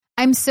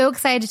I'm so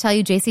excited to tell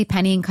you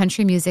JCPenney and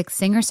country music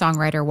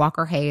singer-songwriter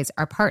Walker Hayes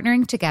are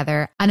partnering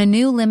together on a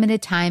new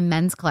limited-time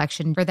men's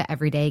collection for the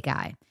everyday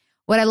guy.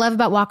 What I love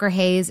about Walker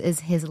Hayes is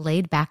his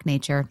laid-back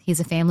nature.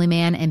 He's a family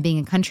man, and being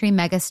a country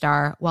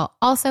megastar while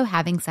also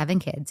having 7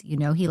 kids, you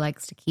know he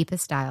likes to keep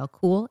his style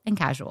cool and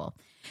casual.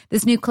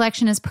 This new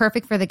collection is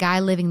perfect for the guy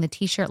living the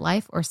t-shirt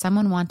life or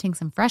someone wanting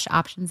some fresh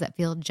options that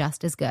feel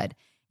just as good.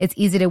 It's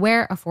easy to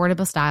wear,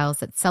 affordable styles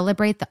that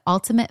celebrate the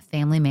ultimate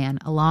family man,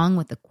 along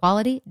with the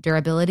quality,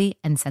 durability,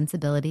 and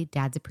sensibility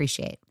dads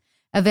appreciate.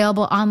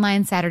 Available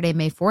online Saturday,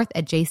 May 4th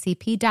at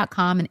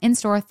jcp.com and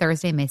in-store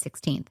Thursday, May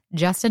 16th,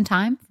 just in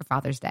time for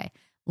Father's Day.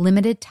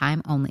 Limited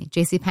time only.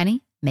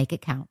 JCPenney, make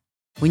it count.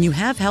 When you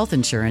have health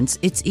insurance,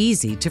 it's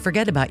easy to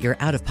forget about your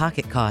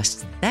out-of-pocket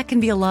costs. That can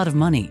be a lot of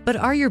money. But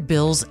are your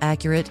bills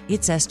accurate?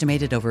 It's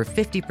estimated over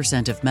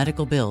 50% of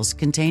medical bills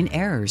contain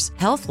errors.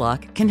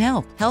 HealthLock can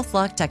help.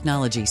 HealthLock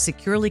technology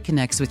securely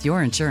connects with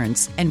your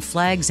insurance and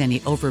flags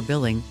any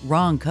overbilling,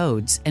 wrong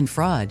codes, and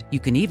fraud.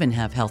 You can even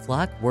have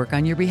HealthLock work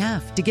on your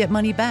behalf to get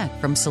money back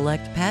from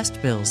select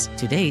past bills.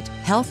 To date,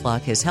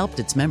 HealthLock has helped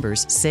its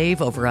members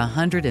save over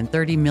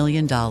 $130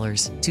 million.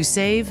 To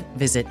save,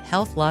 visit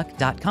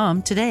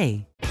healthlock.com today.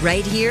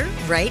 Right here,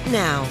 right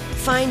now.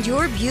 Find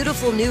your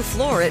beautiful new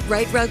floor at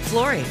Rite Rug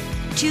Flooring.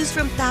 Choose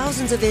from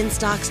thousands of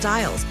in-stock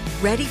styles,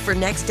 ready for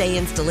next day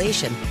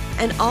installation,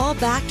 and all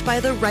backed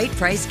by the right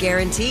price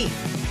guarantee.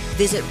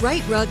 Visit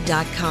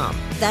riterug.com.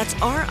 That's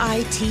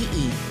RITERUG.com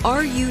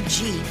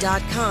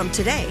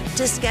today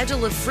to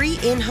schedule a free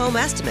in-home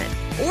estimate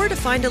or to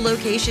find a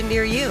location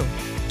near you.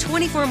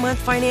 24-month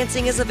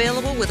financing is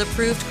available with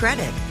approved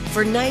credit.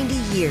 For 90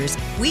 years,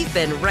 we've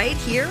been right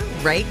here,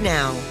 right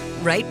now.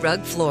 Rite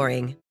Rug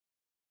Flooring.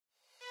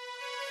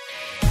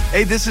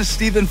 Hey, this is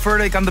Stephen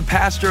Furtick. I'm the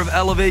pastor of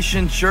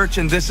Elevation Church,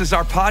 and this is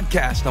our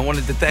podcast. I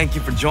wanted to thank you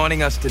for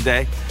joining us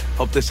today.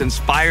 Hope this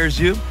inspires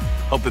you.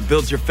 Hope it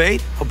builds your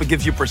faith. Hope it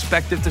gives you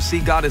perspective to see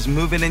God is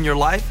moving in your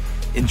life.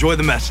 Enjoy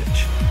the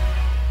message.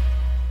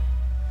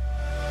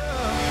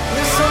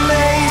 It's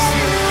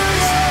amazing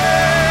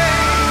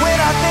when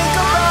I think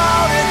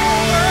about it.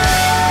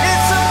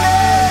 It's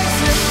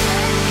amazing.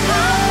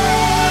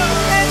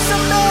 It's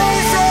amazing.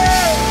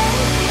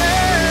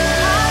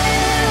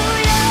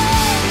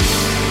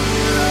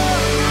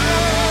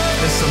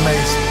 It's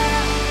amazing.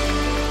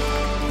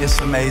 It's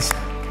amazing.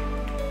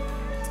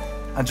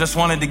 I just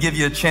wanted to give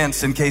you a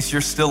chance, in case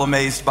you're still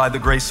amazed by the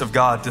grace of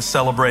God, to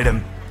celebrate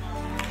Him.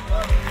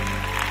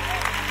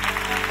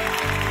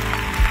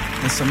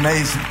 It's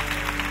amazing.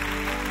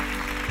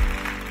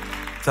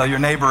 Tell your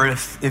neighbor,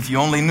 if you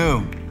only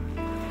knew.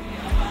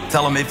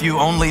 Tell them, if you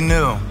only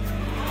knew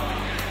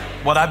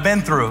what I've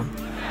been through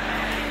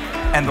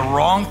and the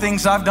wrong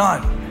things I've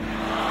done,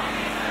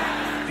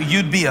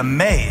 you'd be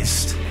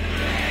amazed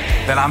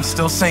that I'm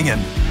still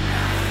singing.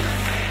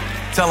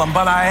 Tell them,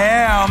 but I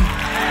am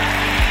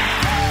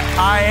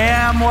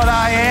what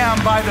I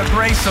am by the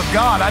grace of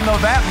God. I know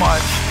that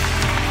much.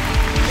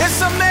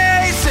 It's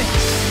amazing.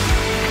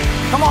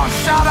 Come on,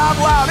 shout out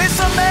loud. It's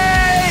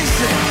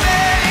amazing.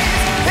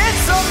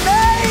 It's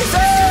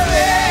amazing.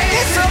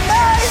 It's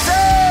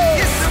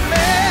amazing. It's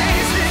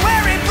amazing.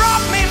 Where He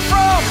brought me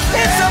from.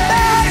 It's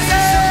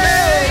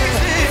amazing.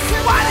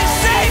 Why He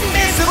saved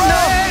me from.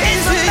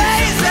 It's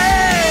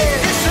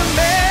amazing. It's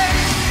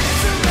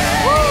amazing.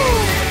 Woo.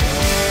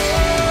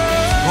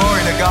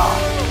 Glory to God.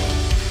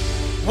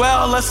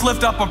 Well, let's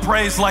lift up a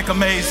praise like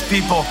amazed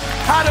people.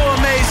 How do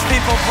amazed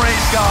people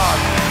praise God?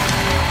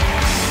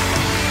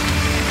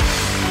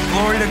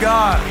 Glory to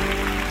God.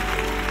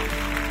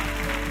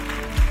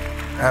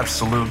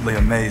 Absolutely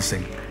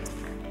amazing.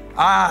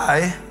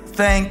 I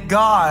thank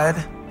God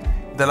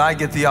that I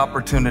get the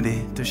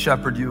opportunity to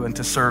shepherd you and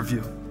to serve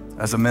you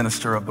as a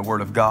minister of the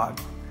Word of God.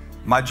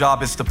 My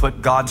job is to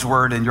put God's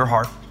Word in your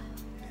heart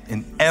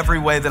in every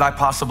way that I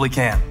possibly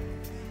can.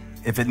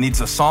 If it needs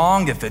a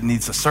song, if it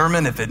needs a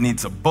sermon, if it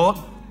needs a book,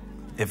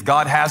 if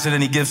God has it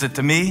and He gives it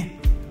to me,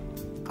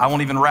 I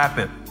won't even wrap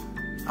it.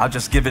 I'll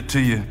just give it to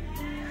you.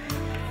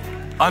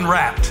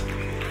 Unwrapped,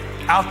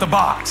 out the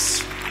box.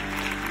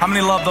 How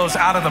many love those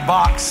out of the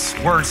box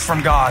words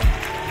from God?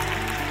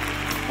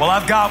 Well,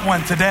 I've got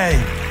one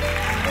today.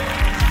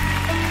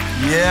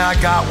 Yeah, I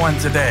got one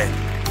today.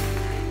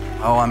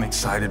 Oh, I'm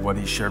excited what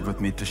He shared with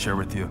me to share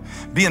with you.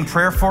 Be in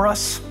prayer for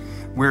us.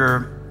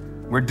 We're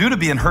due to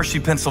be in Hershey,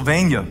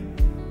 Pennsylvania,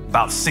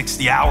 about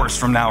 60 hours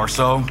from now or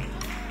so,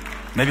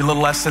 maybe a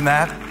little less than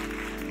that.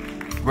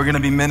 We're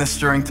gonna be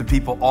ministering to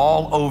people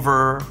all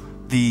over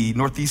the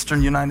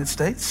northeastern United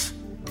States.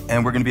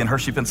 And we're gonna be in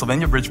Hershey,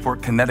 Pennsylvania,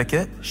 Bridgeport,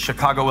 Connecticut,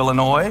 Chicago,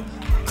 Illinois,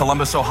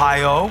 Columbus,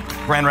 Ohio,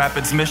 Grand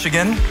Rapids,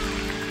 Michigan,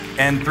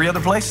 and 3 other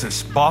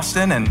places,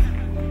 Boston and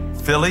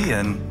Philly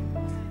and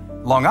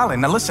Long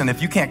Island. Now listen,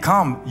 if you can't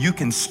come, you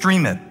can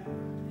stream it.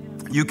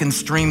 You can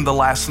stream the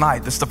last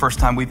night. This is the first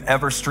time we've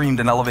ever streamed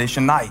an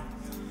Elevation Night.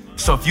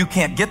 So if you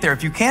can't get there,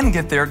 if you can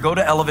get there, go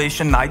to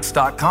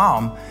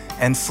elevationnights.com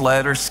and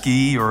sled or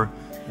ski or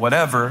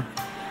whatever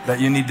that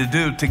you need to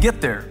do to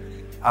get there.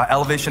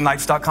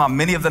 ElevationNights.com.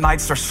 Many of the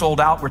nights are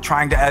sold out. We're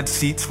trying to add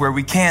seats where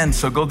we can,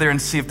 so go there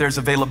and see if there's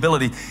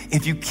availability.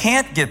 If you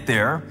can't get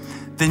there,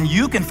 then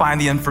you can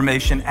find the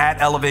information at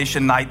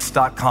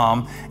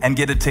ElevationNights.com and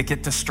get a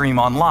ticket to stream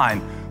online.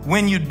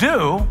 When you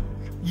do,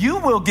 you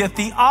will get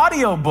the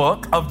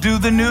audiobook of Do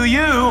the New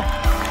You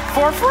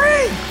for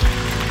free.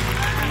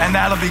 And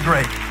that'll be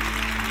great.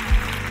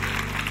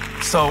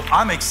 So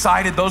I'm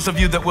excited. Those of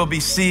you that we'll be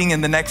seeing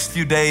in the next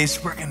few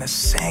days, we're gonna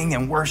sing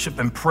and worship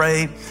and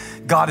pray.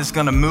 God is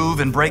gonna move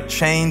and break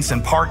chains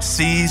and part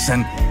seas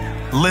and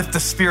lift the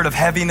spirit of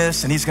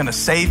heaviness, and he's gonna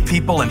save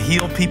people and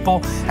heal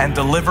people and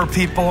deliver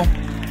people.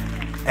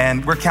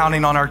 And we're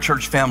counting on our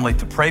church family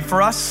to pray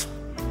for us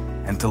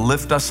and to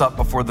lift us up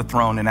before the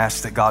throne and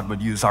ask that God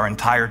would use our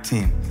entire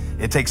team.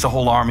 It takes a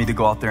whole army to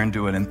go out there and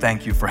do it, and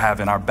thank you for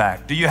having our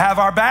back. Do you have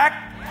our back?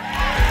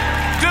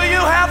 Do you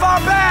have our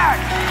back?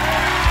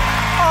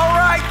 All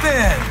right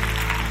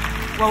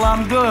then. Well,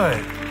 I'm good.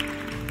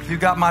 If you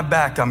got my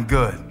back, I'm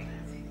good.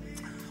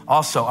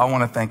 Also, I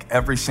want to thank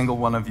every single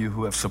one of you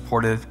who have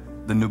supported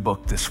the new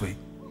book this week.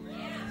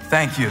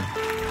 Thank you.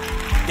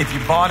 If you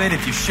bought it,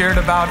 if you shared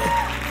about it,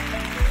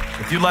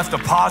 if you left a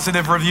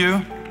positive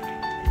review,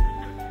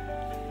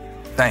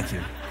 thank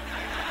you.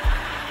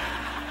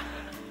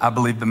 I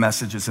believe the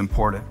message is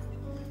important.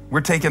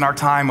 We're taking our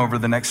time over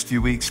the next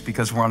few weeks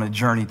because we're on a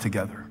journey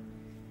together,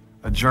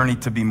 a journey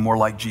to be more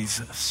like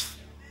Jesus,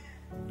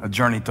 a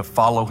journey to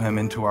follow him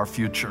into our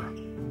future.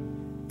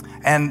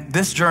 And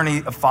this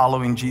journey of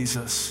following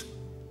Jesus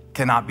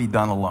cannot be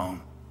done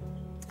alone.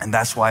 And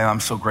that's why I'm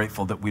so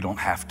grateful that we don't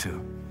have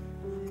to.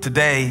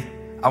 Today,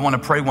 I want to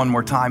pray one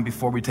more time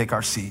before we take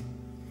our seat,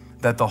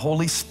 that the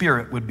Holy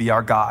Spirit would be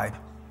our guide.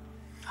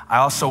 I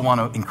also want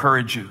to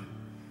encourage you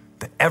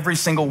that every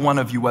single one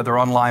of you, whether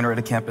online or at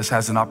a campus,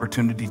 has an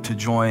opportunity to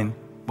join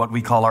what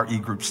we call our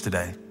E-groups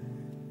today.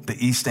 The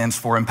E stands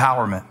for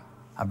empowerment.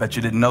 I bet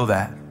you didn't know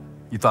that.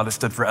 You thought it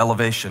stood for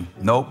elevation.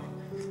 Nope,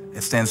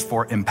 it stands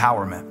for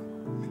empowerment.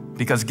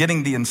 Because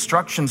getting the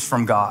instructions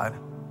from God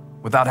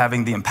without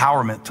having the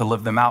empowerment to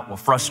live them out will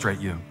frustrate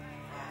you.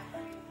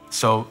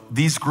 So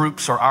these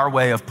groups are our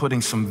way of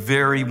putting some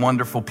very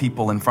wonderful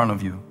people in front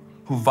of you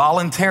who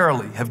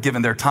voluntarily have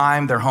given their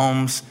time, their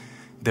homes,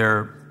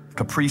 their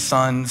Capri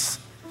Suns,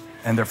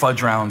 and their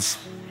fudge rounds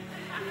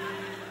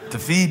to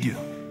feed you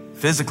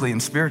physically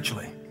and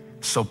spiritually.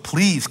 So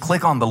please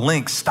click on the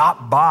link,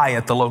 stop by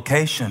at the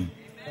location.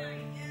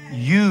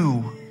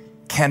 You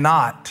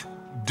cannot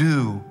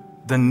do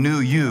the new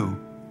you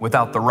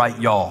without the right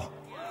y'all.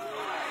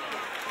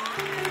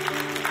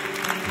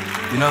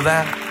 You know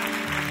that?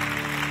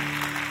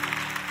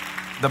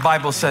 The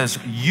Bible says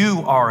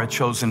you are a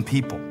chosen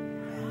people.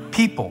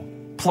 People,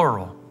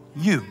 plural.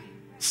 You,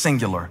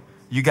 singular.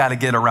 You got to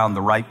get around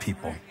the right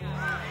people.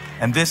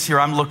 And this year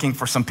I'm looking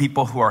for some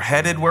people who are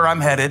headed where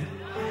I'm headed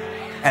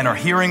and are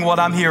hearing what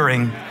I'm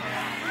hearing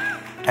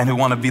and who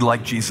want to be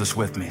like Jesus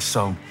with me.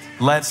 So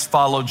let's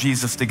follow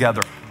Jesus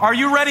together. Are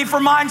you ready for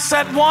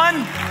Mindset 1?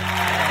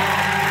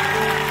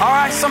 All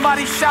right,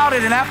 somebody shout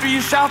it. And after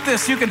you shout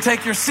this, you can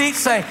take your seat.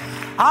 Say,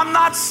 I'm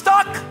not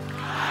stuck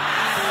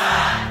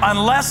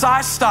unless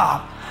I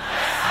stop.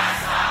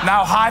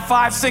 Now high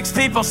five 6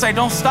 people. Say,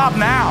 don't stop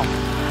now.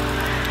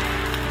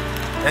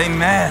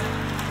 Amen.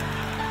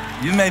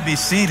 You may be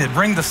seated.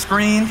 Bring the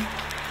screen.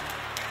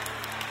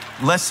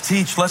 Let's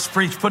teach. Let's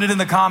preach. Put it in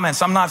the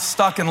comments. I'm not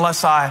stuck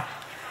unless I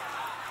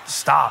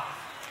stop.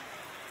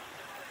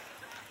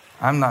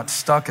 I'm not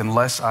stuck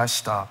unless I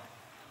stop.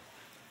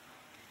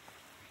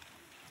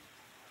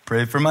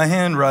 Pray for my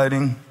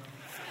handwriting.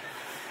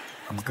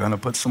 I'm going to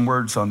put some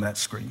words on that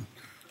screen.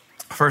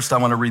 First, I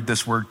want to read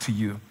this word to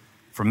you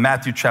from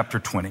Matthew chapter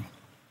 20.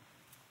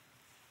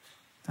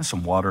 There's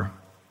some water.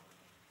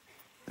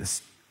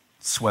 This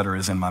sweater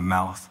is in my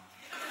mouth.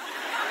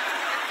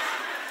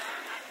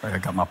 Like I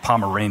got my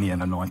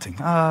Pomeranian anointing.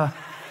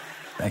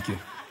 Thank you.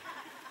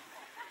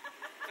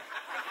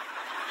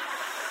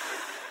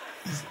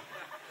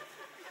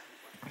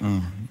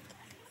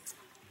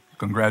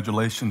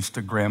 Congratulations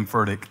to Graham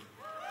Furtick,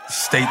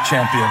 state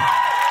champion.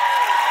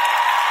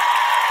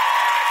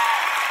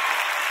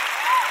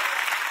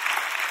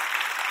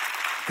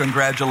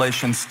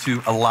 Congratulations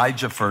to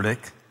Elijah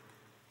Furtick,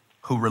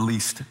 who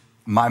released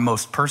my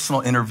most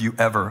personal interview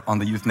ever on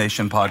the Youth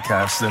Nation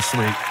podcast this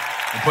week.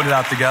 We put it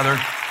out together.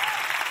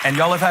 And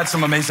y'all have had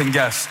some amazing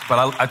guests,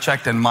 but I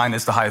checked and mine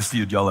is the highest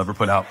viewed y'all ever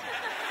put out.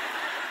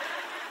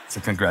 So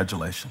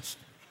congratulations.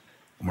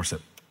 One more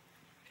sip.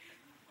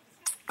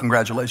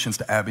 Congratulations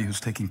to Abby,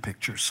 who's taking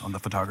pictures on the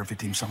photography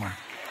team somewhere.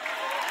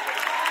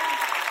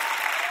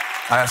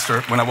 I asked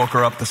her when I woke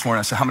her up this morning,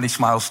 I said, how many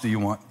smiles do you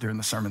want during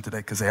the sermon today?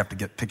 Because they have to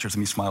get pictures of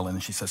me smiling.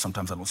 And she said,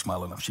 sometimes I don't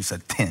smile enough. She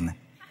said 10.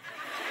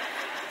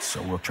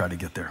 So we'll try to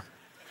get there.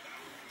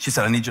 She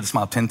said, I need you to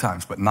smile 10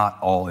 times, but not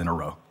all in a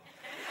row.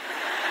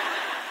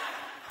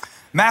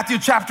 Matthew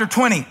chapter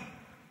 20.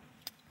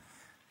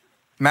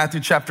 Matthew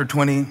chapter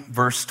 20,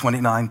 verse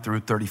 29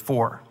 through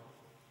 34.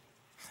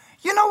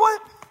 You know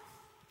what?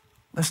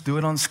 Let's do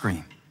it on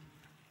screen.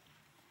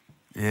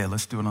 Yeah,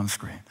 let's do it on the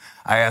screen.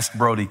 I asked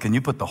Brody, can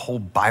you put the whole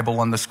Bible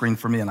on the screen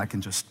for me and I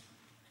can just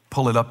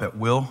pull it up at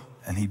will?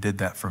 And he did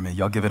that for me.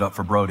 Y'all give it up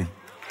for Brody.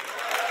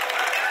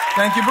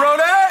 Thank you,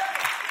 Brody.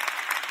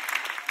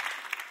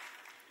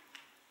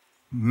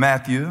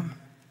 Matthew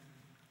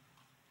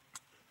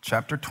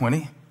chapter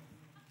 20.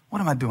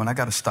 What am I doing? I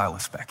got a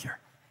stylus back here.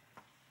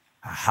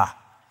 Aha.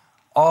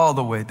 All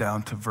the way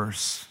down to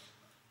verse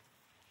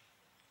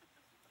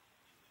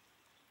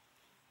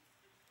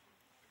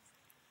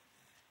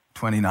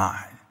 29.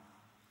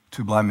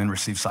 Two blind men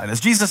received sight.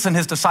 As Jesus and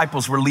his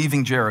disciples were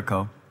leaving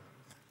Jericho,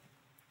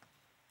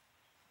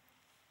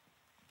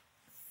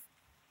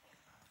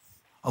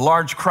 a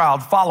large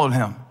crowd followed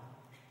him.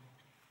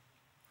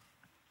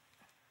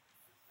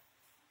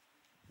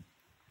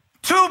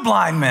 Two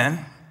blind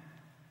men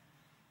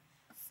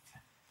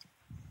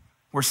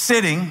were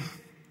sitting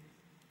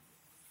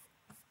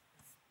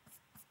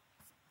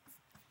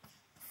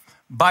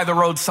by the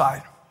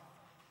roadside.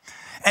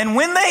 And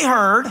when they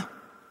heard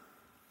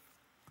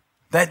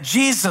that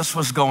Jesus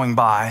was going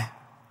by,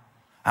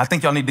 I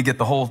think y'all need to get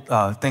the whole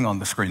thing on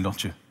the screen,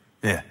 don't you?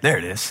 Yeah, there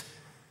it is.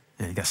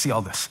 Yeah, you got to see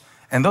all this.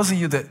 And those of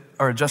you that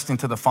are adjusting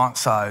to the font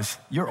size,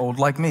 you're old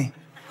like me.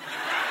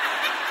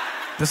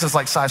 This is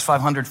like size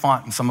 500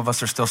 font, and some of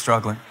us are still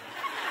struggling.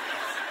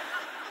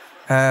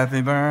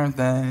 Happy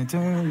birthday to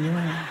you.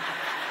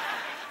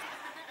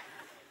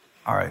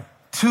 All right.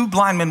 Two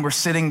blind men were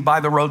sitting by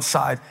the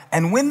roadside,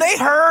 and when they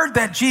heard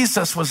that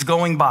Jesus was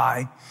going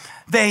by,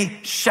 they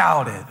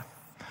shouted,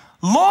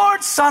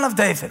 Lord, Son of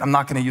David. I'm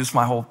not going to use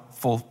my whole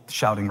full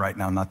shouting right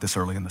now, not this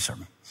early in the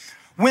sermon.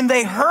 When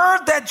they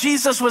heard that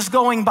Jesus was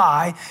going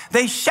by,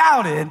 they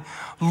shouted,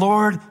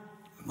 Lord,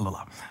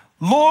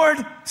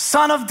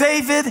 Son of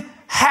David,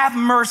 have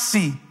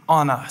mercy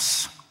on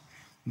us.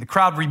 And the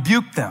crowd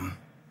rebuked them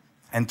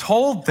and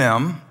told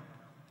them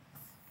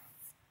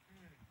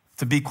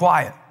to be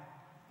quiet.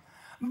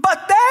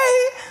 But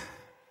they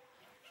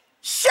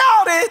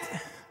shouted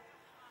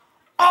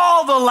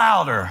all the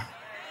louder.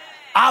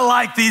 I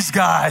like these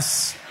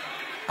guys.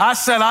 I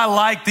said, I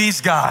like these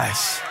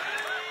guys.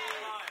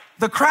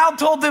 The crowd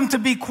told them to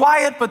be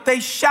quiet, but they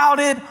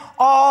shouted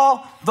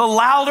all the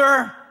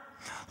louder,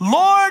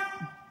 Lord,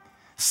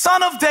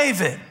 Son of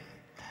David,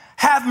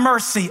 have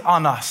mercy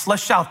on us.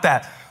 Let's shout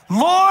that.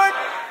 Lord,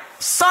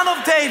 Son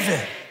of David,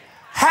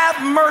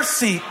 have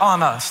mercy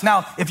on us.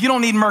 Now, if you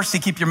don't need mercy,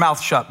 keep your mouth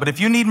shut. But if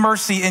you need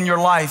mercy in your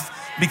life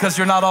because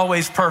you're not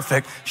always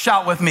perfect,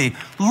 shout with me.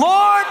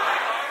 Lord,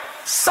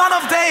 Son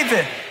of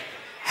David,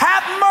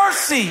 have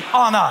mercy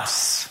on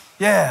us.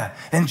 Yeah.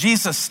 And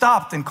Jesus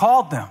stopped and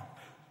called them.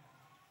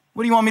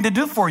 What do you want me to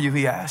do for you?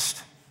 He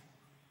asked.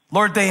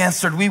 Lord, they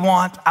answered, we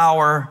want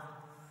our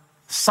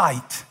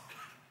sight.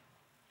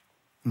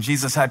 And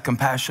Jesus had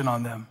compassion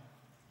on them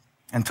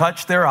and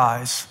touched their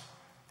eyes.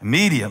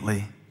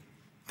 Immediately,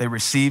 they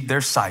received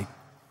their sight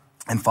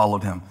and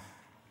followed him.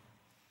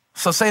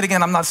 So say it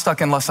again, I'm not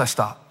stuck unless I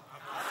stop.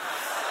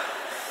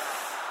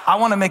 I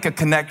want to make a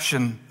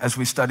connection as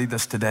we study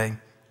this today,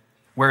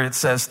 where it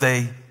says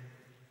they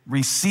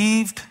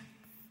received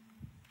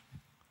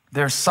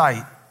their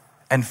sight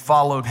and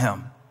followed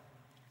him.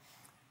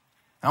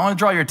 I want to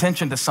draw your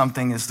attention to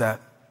something is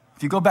that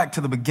if you go back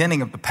to the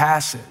beginning of the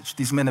passage,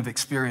 these men have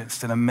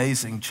experienced an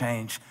amazing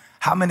change.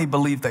 How many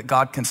believe that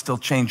God can still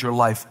change your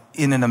life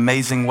in an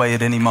amazing way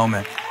at any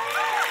moment,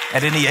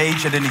 at any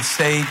age, at any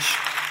stage?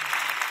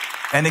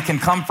 And it can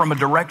come from a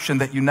direction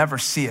that you never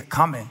see it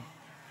coming.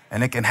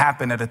 And it can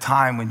happen at a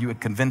time when you had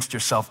convinced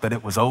yourself that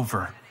it was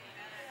over.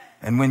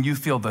 And when you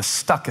feel the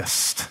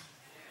stuckest,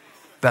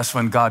 that's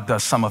when God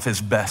does some of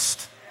his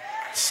best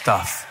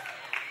stuff.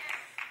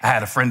 I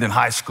had a friend in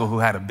high school who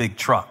had a big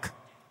truck,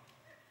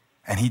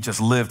 and he just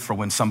lived for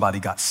when somebody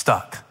got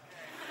stuck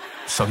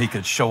so he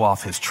could show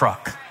off his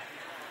truck.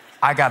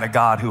 I got a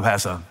God who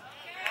has a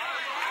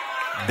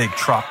big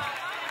truck,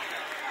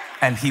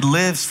 and he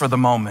lives for the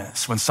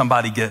moments when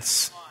somebody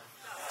gets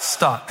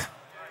stuck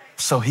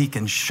so he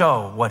can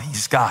show what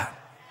he's got.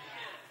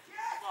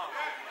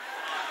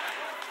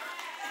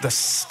 The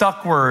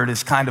stuck word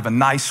is kind of a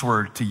nice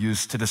word to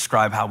use to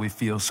describe how we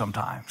feel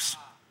sometimes.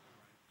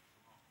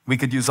 We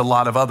could use a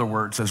lot of other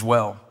words as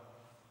well.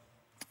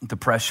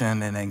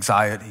 Depression and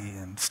anxiety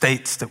and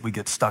states that we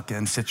get stuck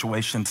in,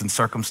 situations and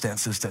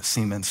circumstances that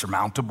seem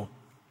insurmountable.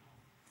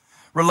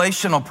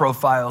 Relational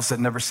profiles that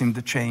never seem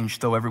to change,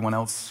 though everyone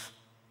else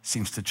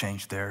seems to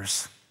change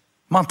theirs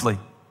monthly.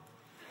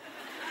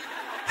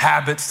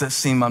 Habits that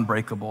seem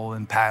unbreakable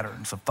and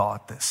patterns of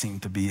thought that seem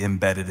to be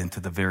embedded into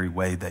the very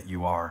way that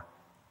you are.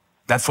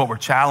 That's what we're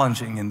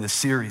challenging in this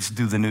series,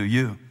 Do the New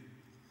You.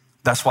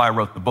 That's why I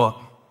wrote the book.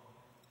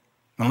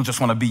 I don't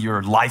just want to be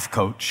your life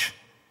coach.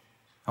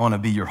 I want to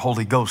be your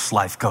Holy Ghost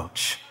life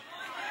coach.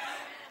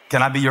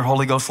 Can I be your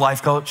Holy Ghost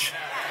life coach?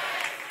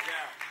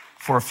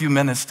 For a few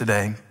minutes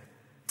today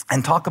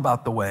and talk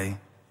about the way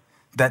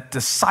that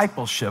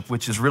discipleship,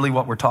 which is really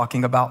what we're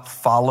talking about,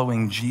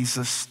 following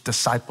Jesus,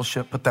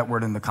 discipleship, put that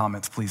word in the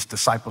comments, please,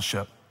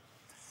 discipleship.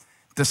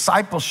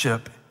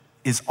 Discipleship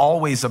is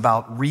always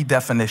about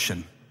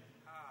redefinition.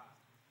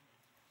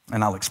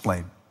 and I'll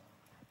explain.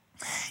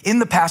 In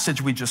the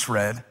passage we just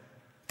read,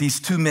 these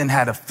two men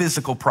had a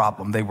physical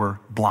problem. They were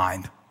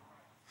blind.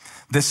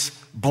 This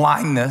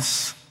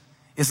blindness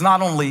is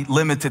not only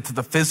limited to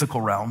the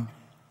physical realm.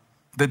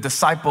 The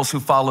disciples who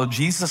followed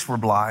Jesus were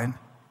blind,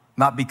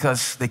 not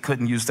because they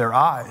couldn't use their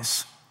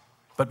eyes,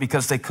 but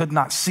because they could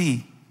not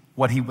see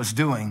what he was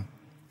doing,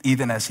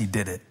 even as he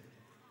did it.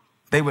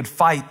 They would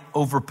fight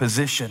over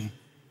position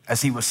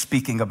as he was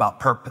speaking about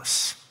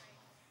purpose.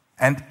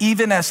 And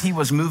even as he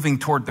was moving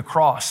toward the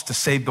cross to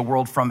save the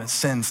world from its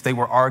sins, they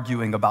were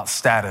arguing about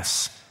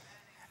status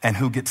and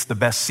who gets the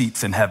best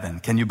seats in heaven.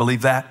 Can you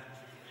believe that?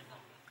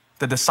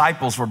 The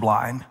disciples were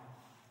blind.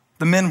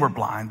 The men were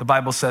blind. The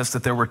Bible says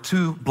that there were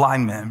two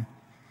blind men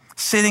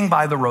sitting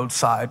by the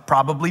roadside,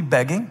 probably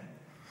begging,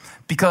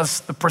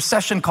 because the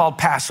procession called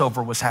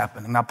Passover was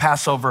happening. Now,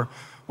 Passover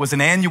was an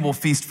annual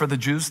feast for the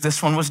Jews.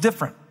 This one was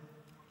different.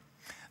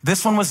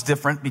 This one was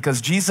different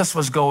because Jesus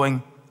was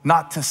going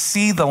not to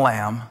see the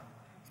lamb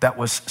that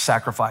was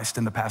sacrificed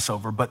in the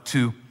Passover, but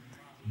to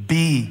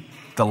be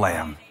the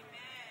lamb.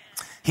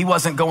 He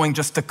wasn't going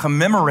just to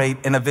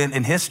commemorate an event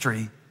in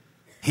history.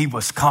 He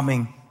was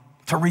coming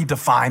to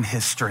redefine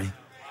history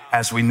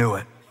as we knew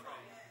it.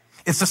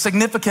 It's a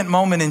significant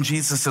moment in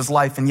Jesus'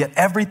 life, and yet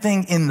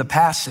everything in the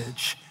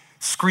passage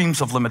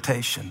screams of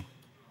limitation.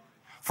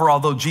 For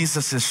although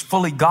Jesus is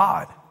fully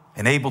God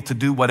and able to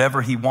do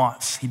whatever he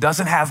wants, he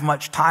doesn't have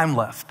much time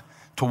left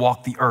to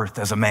walk the earth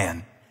as a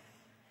man.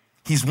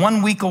 He's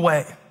 1 week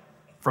away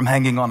from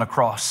hanging on a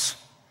cross,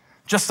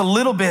 just a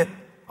little bit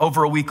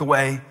over a week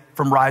away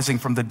from rising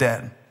from the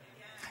dead.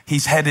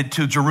 He's headed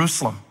to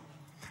Jerusalem.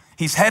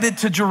 He's headed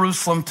to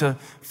Jerusalem to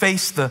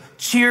face the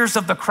cheers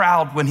of the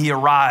crowd when he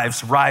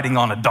arrives riding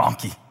on a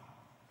donkey,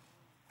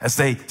 as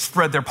they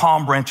spread their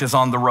palm branches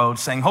on the road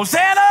saying,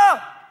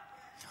 "Hosanna!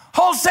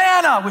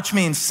 Hosanna!" which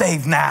means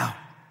save now.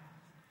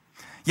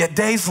 Yet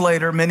days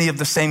later, many of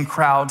the same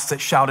crowds that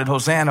shouted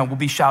Hosanna will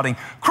be shouting,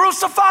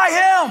 "Crucify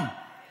him!"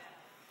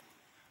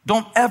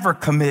 Don't ever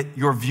commit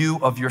your view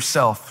of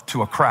yourself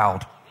to a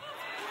crowd.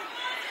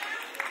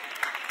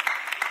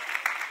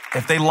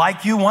 If they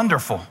like you,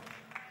 wonderful.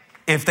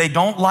 If they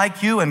don't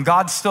like you and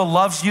God still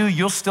loves you,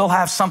 you'll still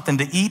have something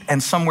to eat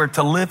and somewhere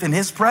to live in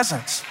his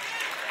presence.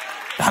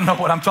 I know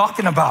what I'm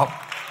talking about.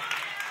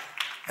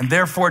 And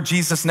therefore,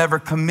 Jesus never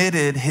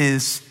committed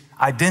his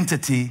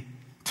identity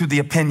to the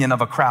opinion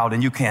of a crowd,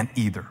 and you can't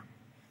either.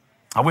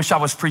 I wish I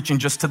was preaching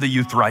just to the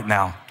youth right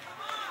now.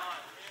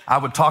 I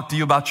would talk to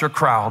you about your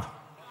crowd,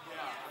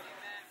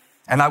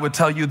 and I would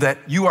tell you that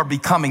you are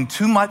becoming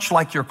too much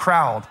like your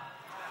crowd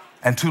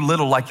and too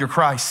little like your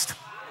Christ.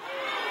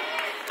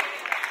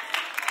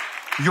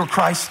 Your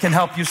Christ can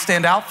help you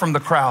stand out from the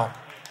crowd.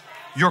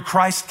 Your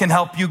Christ can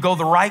help you go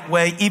the right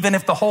way, even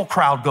if the whole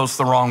crowd goes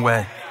the wrong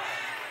way.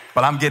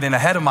 But I'm getting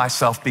ahead of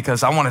myself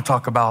because I want to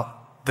talk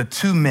about the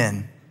two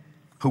men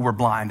who were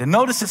blind. And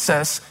notice it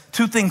says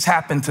two things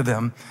happened to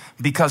them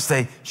because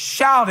they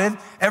shouted.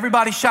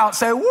 Everybody shout,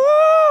 say, "Woo!"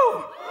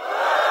 Woo!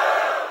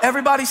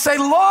 Everybody say,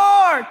 "Lord,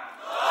 Lord,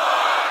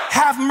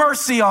 have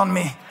mercy on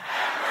me."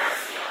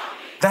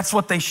 That's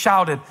what they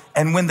shouted.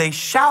 And when they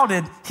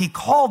shouted, he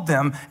called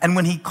them. And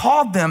when he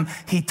called them,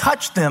 he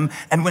touched them.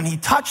 And when he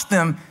touched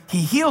them, he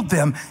healed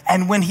them.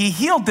 And when he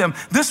healed them,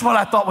 this is what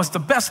I thought was the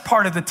best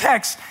part of the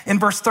text. In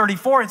verse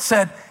 34, it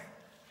said,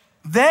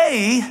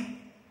 they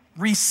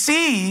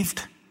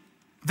received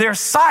their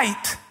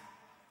sight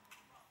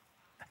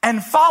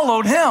and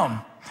followed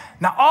him.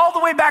 Now, all the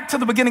way back to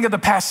the beginning of the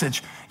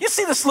passage, you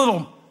see this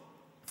little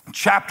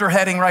chapter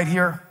heading right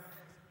here?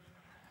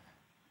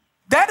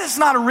 That is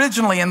not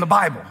originally in the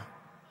Bible.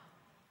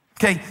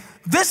 Okay,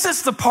 this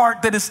is the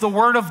part that is the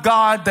word of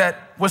God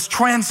that was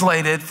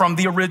translated from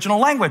the original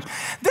language.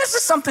 This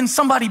is something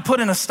somebody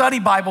put in a study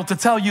Bible to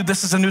tell you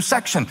this is a new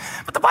section.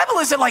 But the Bible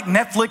isn't like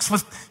Netflix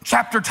with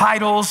chapter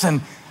titles and,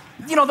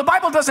 you know, the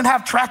Bible doesn't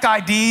have track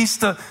IDs.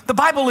 The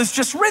Bible is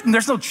just written.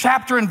 There's no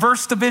chapter and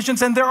verse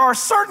divisions, and there are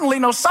certainly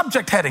no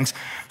subject headings.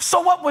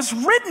 So what was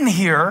written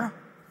here,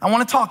 I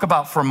want to talk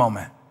about for a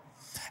moment.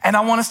 And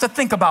I want us to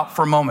think about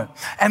for a moment.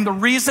 And the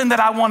reason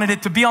that I wanted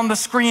it to be on the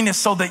screen is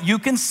so that you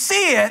can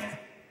see it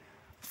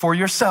for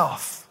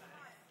yourself.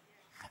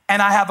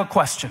 And I have a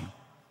question.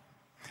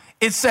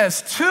 It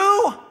says,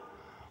 two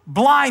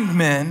blind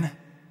men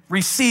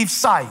received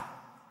sight.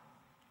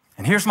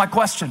 And here's my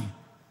question.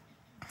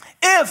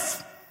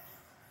 If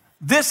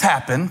this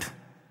happened,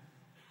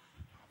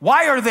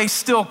 why are they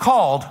still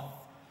called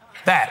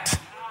that?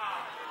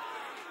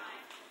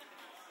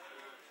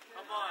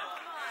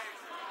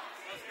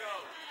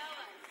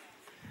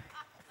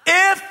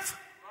 If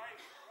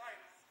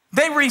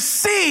they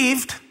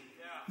received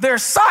their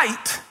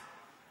sight,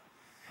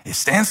 it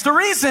stands to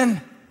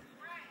reason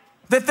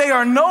that they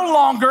are no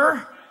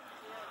longer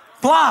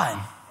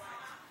blind.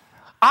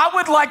 I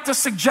would like to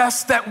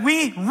suggest that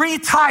we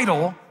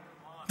retitle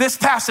this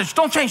passage.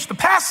 Don't change the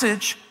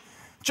passage,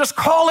 just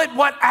call it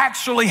what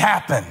actually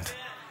happened.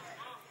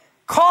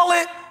 Call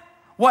it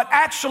what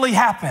actually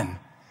happened.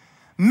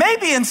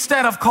 Maybe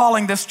instead of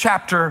calling this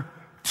chapter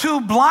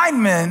two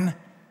blind men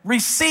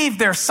receive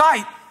their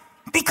sight,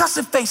 because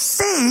if they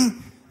see,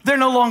 they're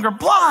no longer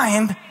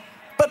blind,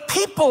 but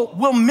people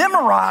will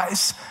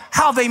memorize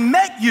how they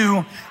met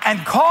you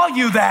and call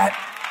you that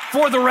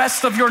for the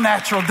rest of your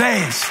natural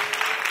days.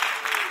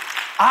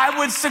 I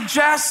would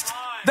suggest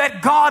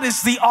that God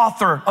is the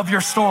author of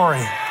your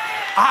story.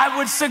 I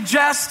would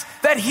suggest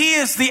that He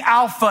is the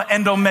Alpha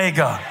and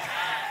Omega.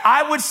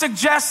 I would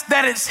suggest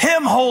that it's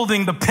Him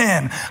holding the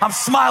pen. I'm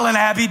smiling,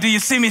 Abby. Do you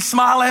see me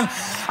smiling?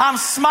 I'm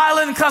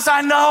smiling because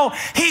I know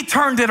He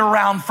turned it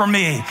around for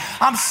me.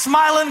 I'm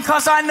smiling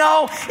because I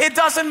know it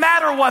doesn't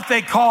matter what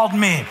they called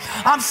me.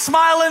 I'm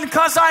smiling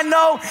because I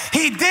know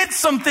He did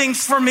some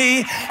things for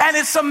me, and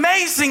it's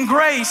amazing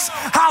grace,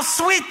 how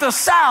sweet the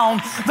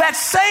sound that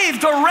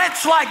saved a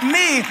wretch like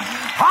me.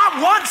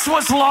 I once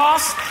was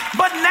lost,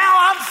 but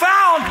now I'm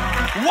found.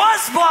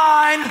 Was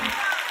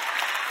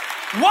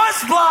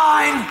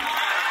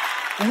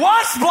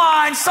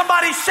blind.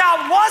 Somebody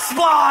shout, was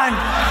blind.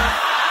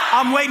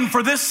 I'm waiting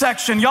for this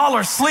section. Y'all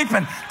are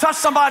sleeping. Touch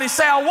somebody,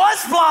 say, I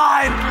was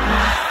blind,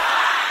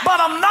 but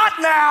I'm not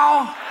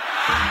now.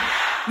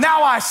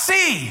 Now I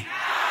see.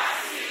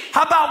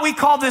 How about we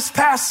call this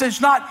passage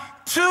not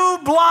two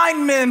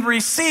blind men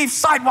receive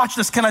sight? Watch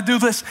this. Can I do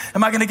this?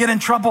 Am I going to get in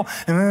trouble?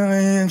 Am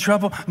I in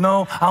trouble?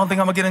 No, I don't think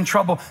I'm going to get in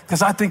trouble,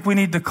 because I think we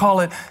need to call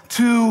it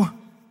two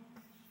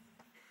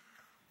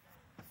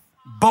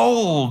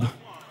bold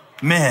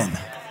men.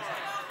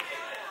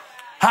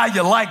 How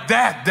you like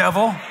that,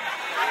 devil?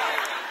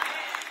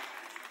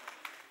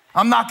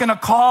 I'm not going to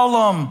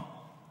call them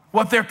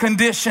what their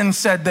condition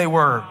said they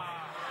were.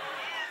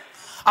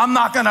 I'm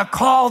not going to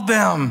call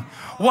them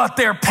what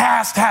their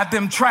past had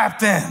them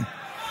trapped in.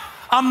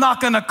 I'm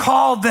not going to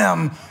call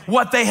them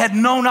what they had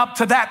known up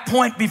to that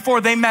point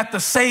before they met the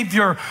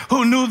Savior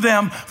who knew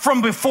them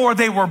from before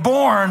they were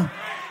born.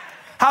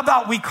 How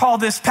about we call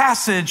this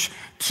passage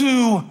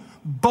two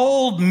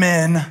bold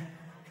men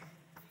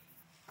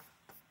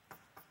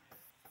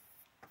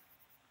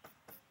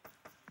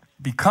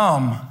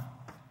become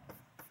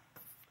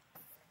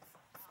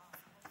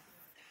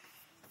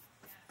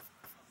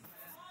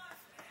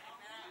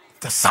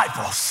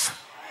disciples.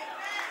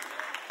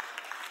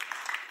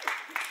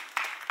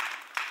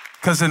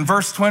 Because in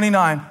verse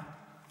 29,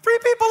 3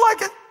 people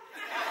like it.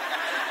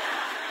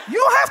 You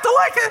don't have to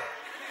like it.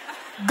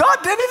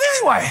 God did it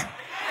anyway.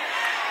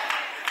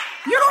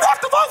 You don't have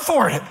to vote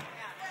for it.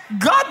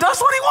 God does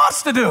what He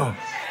wants to do.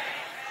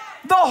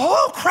 The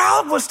whole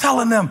crowd was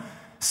telling them,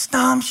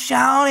 stop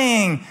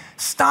shouting.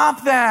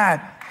 Stop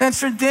that.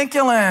 That's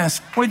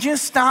ridiculous. Would you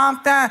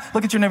stop that?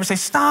 Look at your neighbor, say,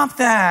 stop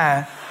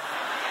that.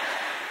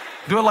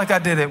 Do it like I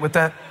did it with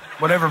that,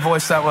 whatever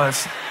voice that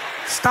was.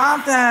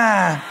 Stop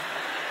that.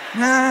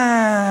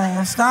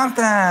 Nah, stop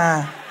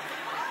that.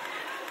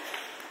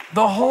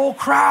 The whole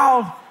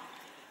crowd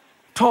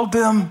told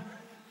them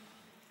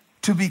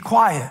to be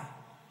quiet.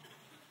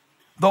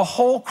 The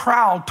whole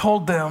crowd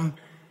told them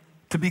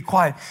to be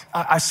quiet.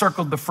 I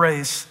circled the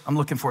phrase. I'm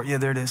looking for it. Yeah,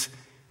 there it is.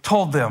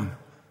 Told them.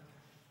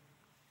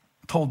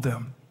 Told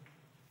them.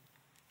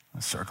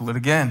 Let's circle it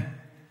again.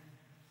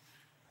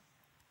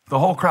 The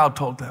whole crowd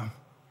told them,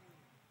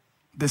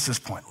 this is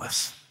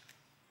pointless.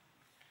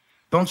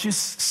 Don't you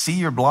see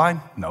you're blind?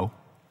 No.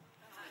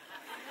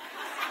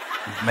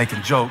 I'm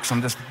making jokes.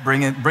 I'm just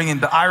bringing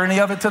the irony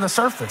of it to the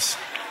surface.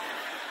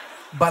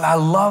 But I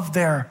love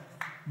their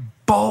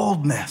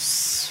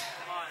boldness.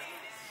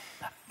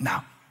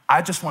 Now,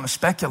 I just want to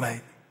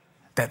speculate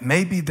that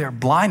maybe their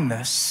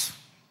blindness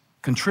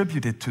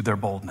contributed to their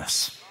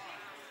boldness.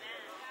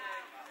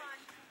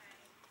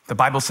 The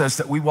Bible says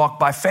that we walk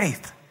by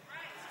faith,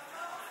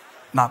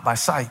 not by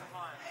sight.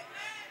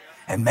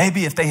 And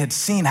maybe if they had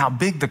seen how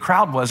big the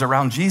crowd was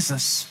around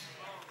Jesus,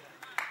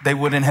 they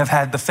wouldn't have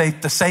had the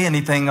faith to say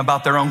anything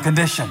about their own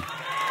condition.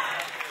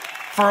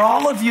 For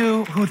all of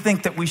you who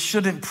think that we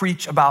shouldn't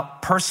preach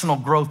about personal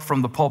growth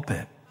from the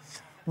pulpit,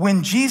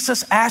 when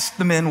Jesus asked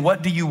the men,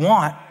 what do you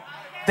want?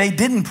 They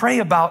didn't pray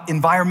about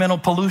environmental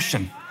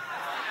pollution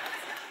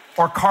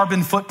or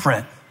carbon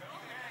footprint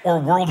or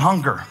world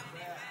hunger.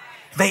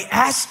 They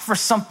asked for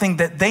something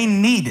that they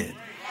needed,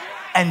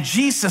 and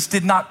Jesus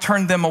did not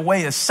turn them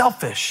away as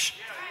selfish,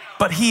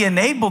 but He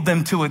enabled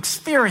them to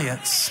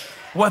experience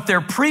what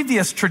their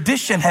previous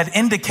tradition had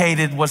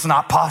indicated was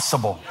not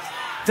possible.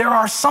 There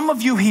are some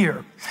of you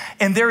here,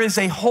 and there is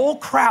a whole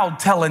crowd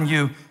telling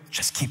you,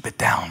 just keep it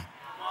down.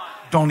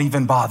 Don't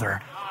even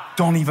bother.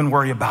 Don't even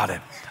worry about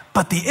it.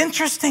 But the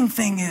interesting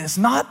thing is,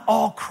 not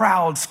all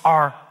crowds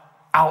are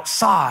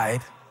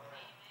outside.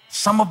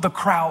 Some of the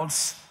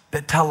crowds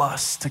that tell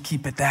us to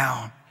keep it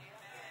down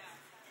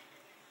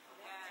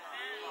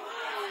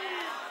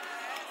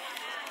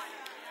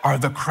are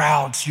the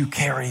crowds you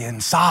carry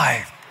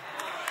inside.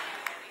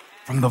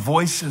 From the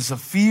voices of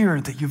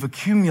fear that you've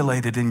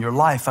accumulated in your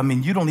life. I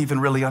mean, you don't even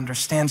really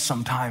understand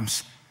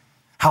sometimes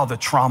how the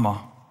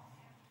trauma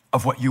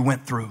of what you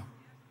went through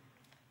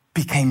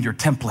became your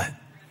template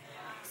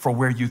for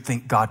where you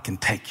think God can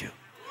take you.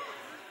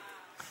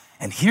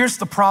 And here's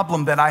the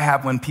problem that I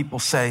have when people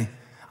say,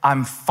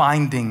 I'm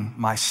finding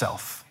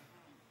myself.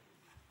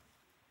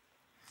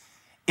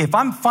 If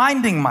I'm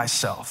finding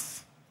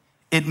myself,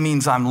 it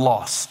means I'm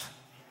lost.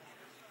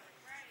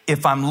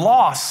 If I'm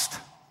lost,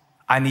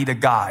 I need a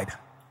guide.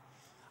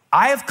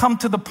 I have come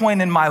to the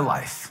point in my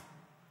life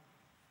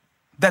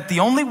that the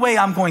only way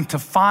I'm going to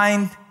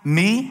find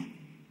me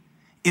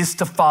is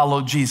to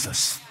follow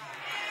Jesus.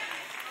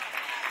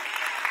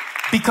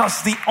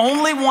 Because the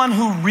only one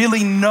who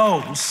really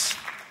knows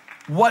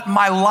what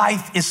my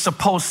life is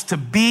supposed to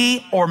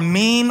be or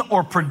mean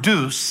or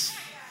produce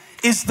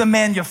is the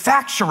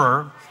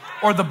manufacturer,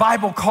 or the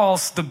Bible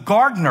calls the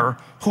gardener,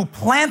 who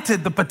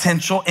planted the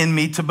potential in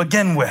me to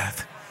begin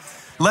with.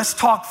 Let's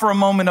talk for a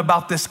moment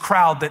about this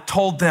crowd that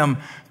told them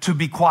to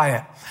be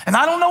quiet. And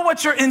I don't know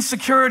what your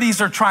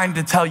insecurities are trying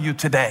to tell you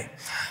today.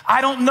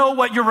 I don't know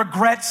what your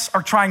regrets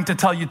are trying to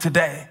tell you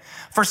today.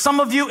 For some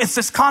of you, it's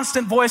this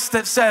constant voice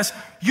that says,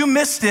 you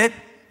missed it,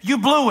 you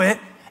blew it,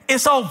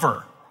 it's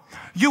over.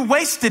 You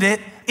wasted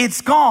it,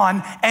 it's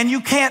gone, and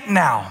you can't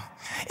now.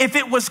 If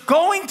it was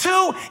going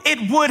to,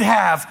 it would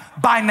have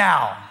by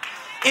now.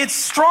 It's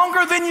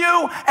stronger than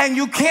you, and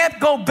you can't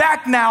go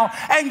back now,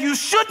 and you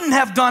shouldn't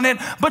have done it,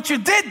 but you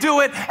did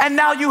do it, and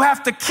now you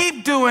have to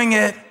keep doing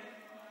it.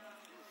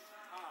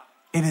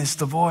 It is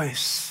the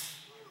voice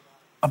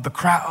of the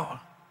crowd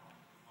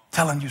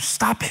telling you,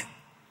 stop it.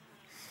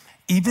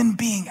 Even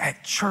being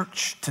at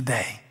church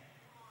today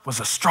was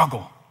a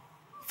struggle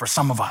for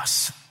some of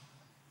us.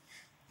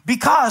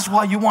 Because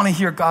while you want to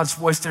hear God's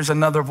voice, there's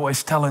another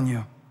voice telling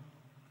you,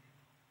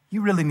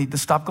 you really need to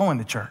stop going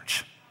to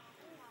church.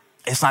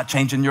 It's not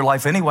changing your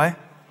life anyway.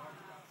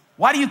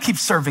 Why do you keep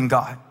serving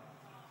God?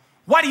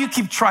 Why do you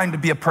keep trying to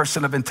be a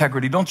person of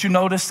integrity? Don't you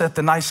notice that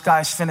the nice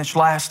guys finish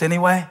last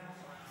anyway?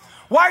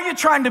 Why are you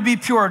trying to be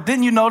pure?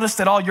 Didn't you notice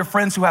that all your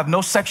friends who have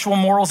no sexual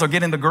morals are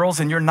getting the girls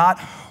and you're not?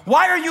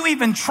 Why are you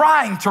even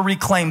trying to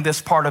reclaim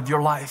this part of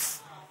your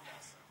life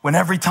when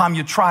every time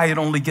you try, it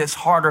only gets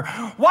harder?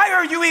 Why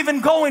are you even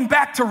going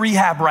back to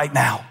rehab right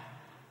now?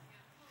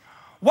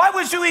 Why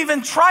would you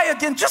even try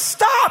again? Just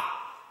stop.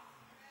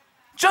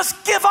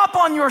 Just give up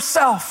on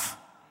yourself.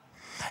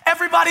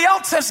 Everybody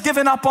else has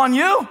given up on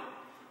you.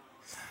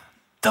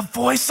 The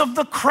voice of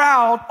the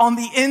crowd on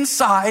the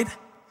inside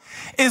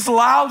is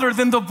louder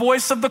than the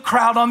voice of the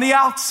crowd on the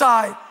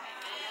outside.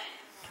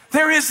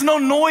 There is no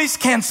noise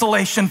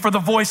cancellation for the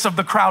voice of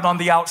the crowd on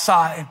the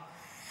outside.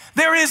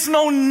 There is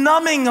no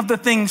numbing of the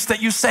things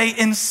that you say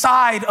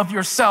inside of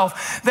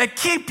yourself that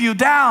keep you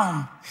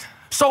down.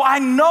 So I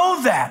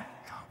know that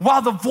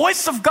while the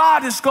voice of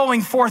God is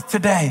going forth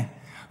today,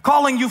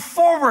 calling you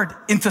forward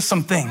into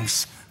some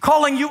things,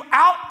 calling you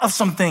out of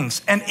some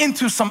things and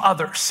into some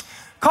others,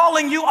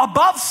 calling you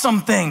above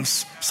some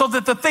things so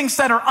that the things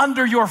that are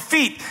under your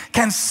feet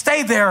can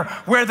stay there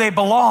where they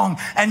belong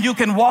and you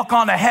can walk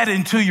on ahead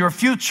into your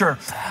future.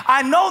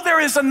 I know there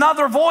is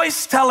another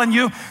voice telling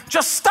you,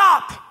 just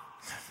stop.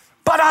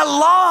 But I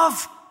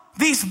love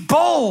these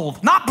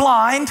bold, not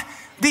blind,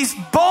 these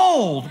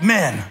bold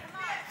men.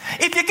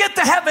 If you get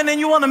to heaven and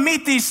you want to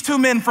meet these two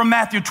men from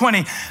Matthew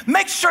 20,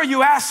 make sure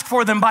you ask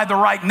for them by the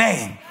right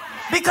name.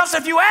 Because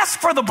if you ask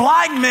for the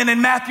blind men in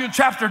Matthew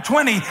chapter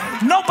 20,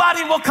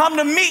 nobody will come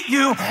to meet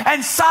you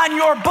and sign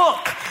your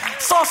book.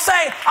 So say,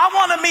 I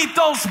want to meet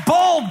those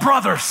bold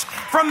brothers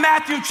from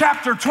Matthew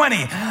chapter 20.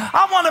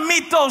 I want to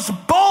meet those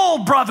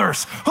bold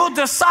brothers who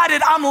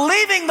decided I'm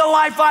leaving the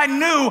life I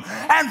knew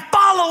and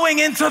following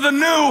into the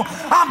new.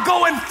 I'm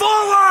going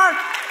forward.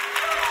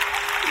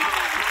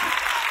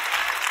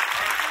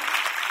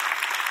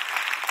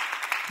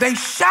 They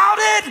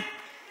shouted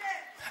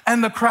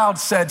and the crowd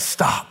said,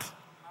 stop.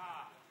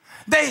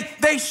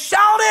 They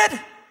shouted,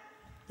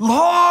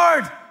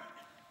 Lord,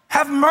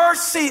 have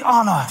mercy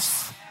on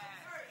us.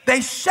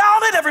 They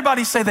shouted.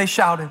 Everybody say they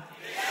shouted.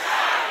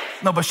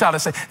 No, but shout it.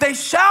 Say, they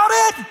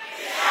shouted.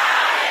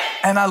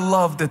 And I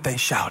love that they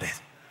shouted.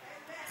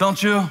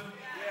 Don't you?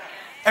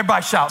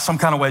 Everybody shout some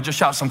kind of way. Just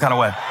shout some kind of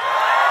way.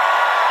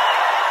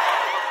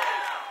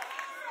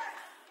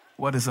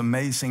 What is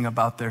amazing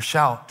about their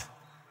shout?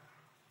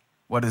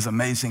 What is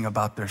amazing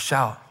about their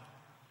shout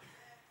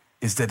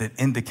is that it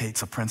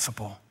indicates a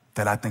principle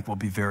that I think will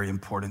be very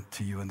important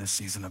to you in this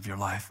season of your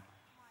life.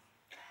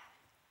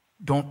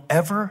 Don't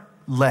ever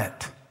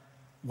let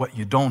what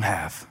you don't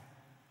have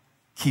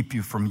keep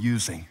you from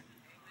using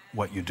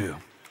what you do.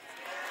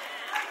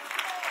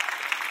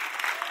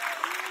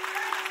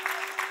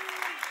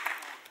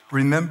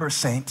 Remember,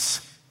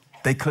 saints,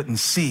 they couldn't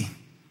see.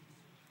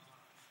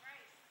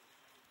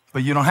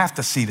 But you don't have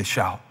to see to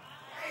shout.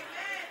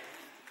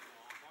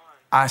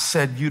 I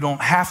said you don't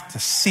have to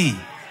see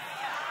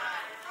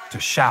to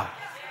shout.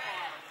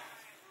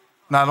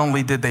 Not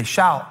only did they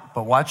shout,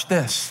 but watch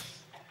this.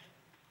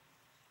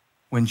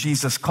 When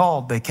Jesus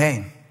called, they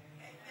came.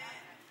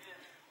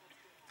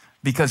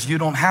 Because you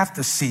don't have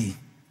to see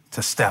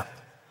to step.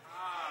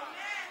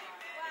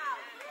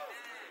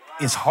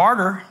 It's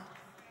harder,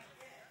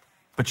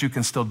 but you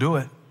can still do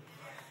it.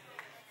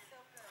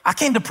 I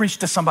came to preach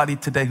to somebody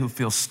today who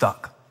feels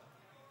stuck.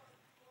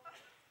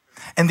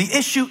 And the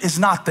issue is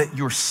not that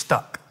you're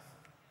stuck.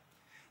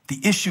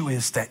 The issue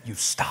is that you've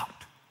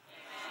stopped.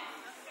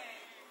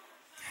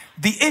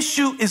 The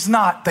issue is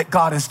not that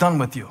God is done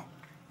with you,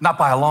 not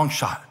by a long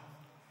shot.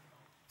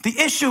 The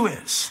issue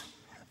is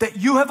that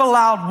you have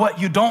allowed what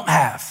you don't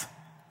have,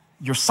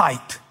 your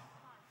sight,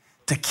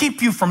 to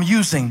keep you from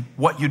using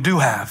what you do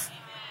have,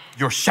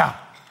 your shout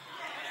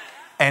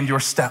and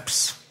your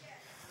steps.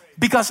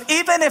 Because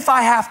even if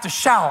I have to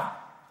shout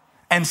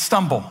and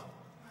stumble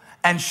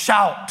and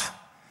shout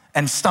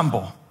and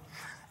stumble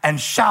and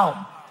shout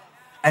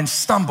and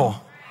stumble,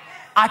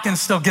 I can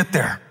still get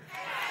there.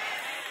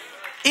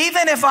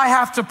 Even if I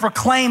have to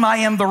proclaim I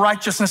am the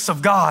righteousness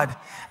of God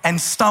and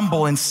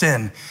stumble in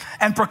sin,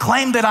 and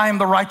proclaim that I am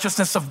the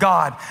righteousness of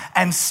God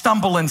and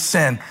stumble in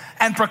sin,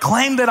 and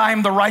proclaim that I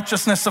am the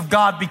righteousness of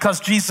God because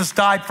Jesus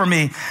died for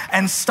me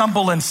and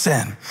stumble in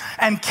sin,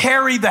 and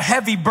carry the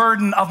heavy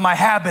burden of my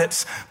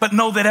habits, but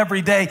know that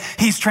every day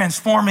He's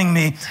transforming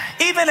me.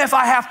 Even if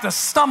I have to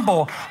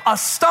stumble, a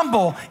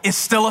stumble is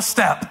still a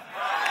step.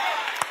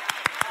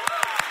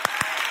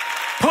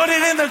 Put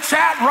it in the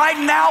chat right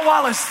now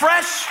while it's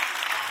fresh.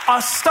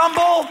 A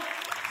stumble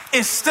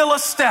is still a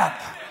step.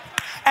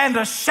 And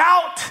a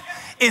shout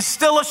is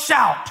still a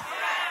shout.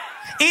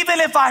 Even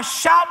if I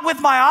shout with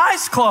my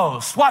eyes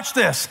closed, watch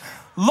this.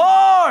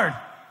 Lord,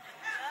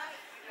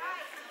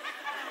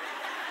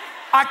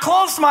 I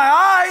closed my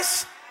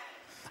eyes.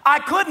 I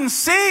couldn't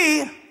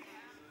see,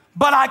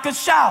 but I could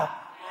shout.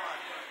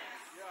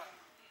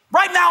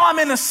 Right now I'm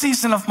in a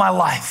season of my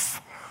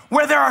life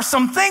where there are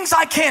some things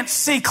I can't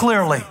see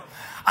clearly.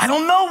 I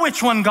don't know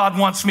which one God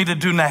wants me to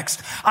do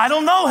next. I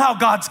don't know how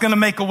God's going to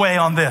make a way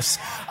on this.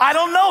 I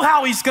don't know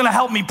how He's going to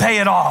help me pay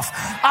it off.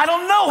 I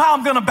don't know how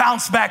I'm going to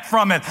bounce back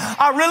from it.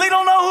 I really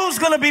don't know who's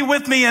going to be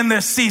with me in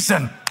this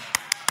season.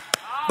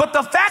 But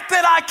the fact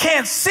that I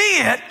can't see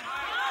it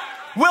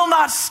will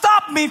not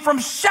stop me from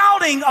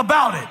shouting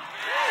about it.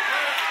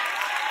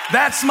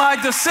 That's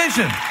my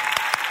decision.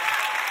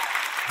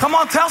 Come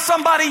on, tell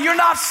somebody you're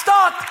not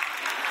stuck.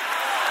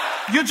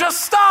 You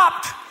just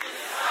stopped.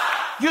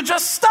 You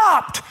just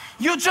stopped.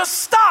 You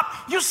just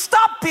stopped. You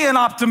stopped being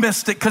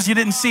optimistic because you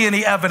didn't see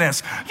any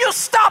evidence. You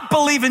stopped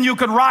believing you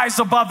could rise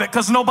above it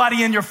because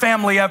nobody in your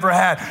family ever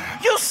had.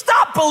 You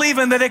stopped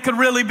believing that it could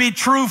really be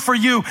true for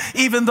you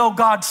even though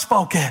God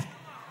spoke it.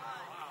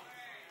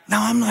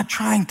 Now, I'm not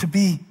trying to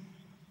be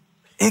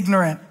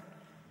ignorant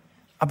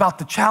about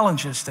the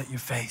challenges that you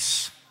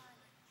face.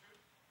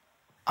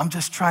 I'm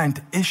just trying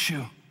to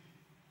issue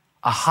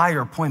a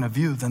higher point of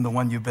view than the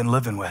one you've been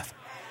living with.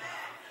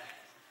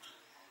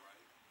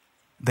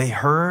 They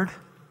heard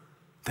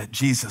that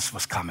Jesus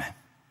was coming,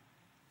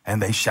 and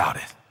they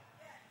shouted.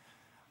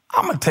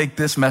 I'm going to take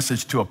this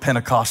message to a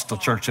Pentecostal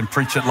church and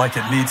preach it like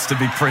it needs to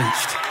be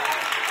preached.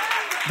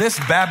 This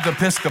Baptist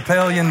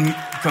Episcopalian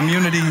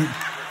community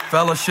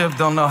fellowship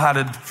don't know how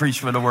to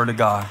preach for the word of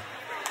God.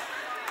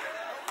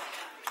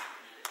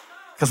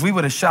 Because we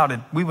would have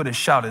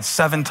shouted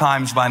 7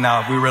 times by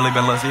now if we really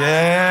been listening.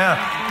 Yeah.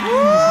 Woo!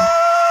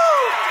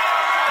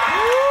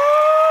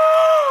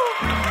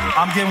 Woo!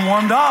 I'm getting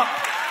warmed up.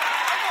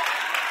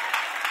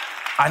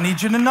 I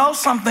need you to know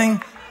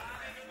something.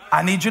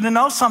 I need you to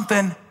know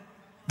something.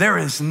 There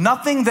is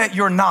nothing that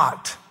you're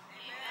not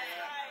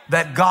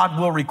that God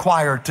will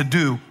require to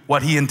do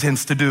what He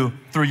intends to do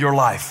through your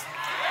life.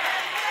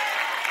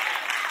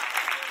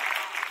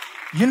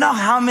 You know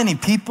how many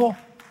people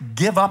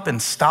give up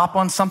and stop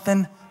on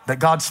something that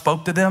God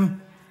spoke to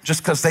them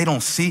just because they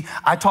don't see?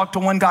 I talked to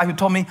one guy who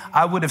told me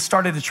I would have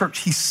started a church.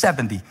 He's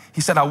 70.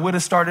 He said, I would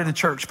have started a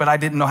church, but I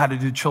didn't know how to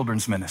do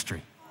children's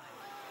ministry.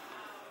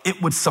 It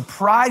would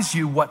surprise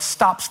you what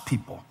stops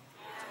people.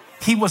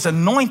 He was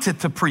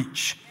anointed to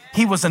preach.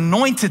 He was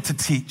anointed to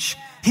teach.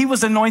 He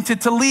was anointed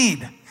to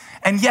lead.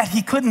 And yet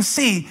he couldn't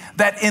see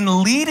that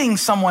in leading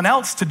someone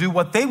else to do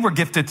what they were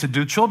gifted to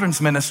do, children's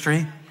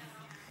ministry,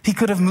 he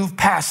could have moved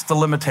past the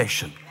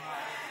limitation.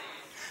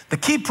 The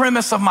key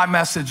premise of my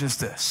message is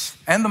this,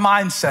 and the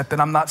mindset that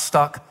I'm not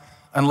stuck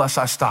unless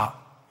I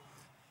stop.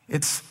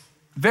 It's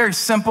very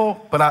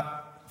simple, but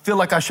I feel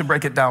like I should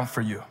break it down for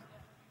you.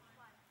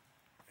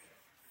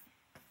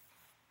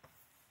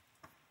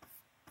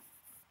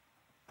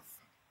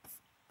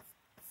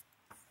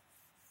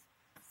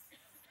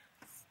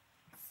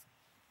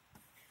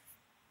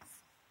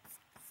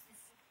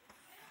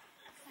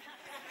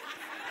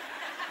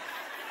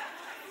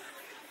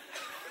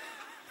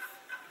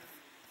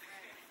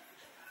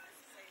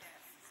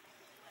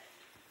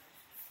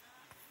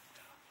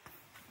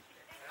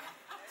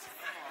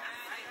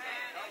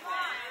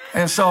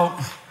 And so,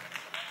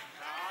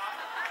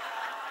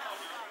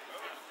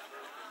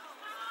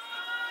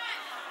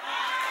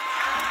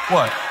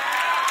 what?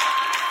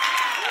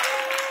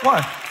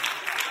 What?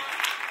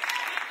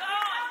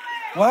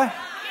 What?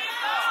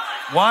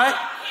 What?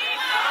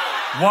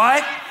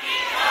 What?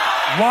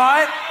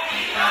 What?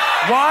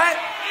 What?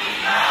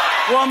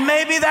 Well,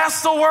 maybe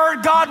that's the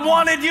word God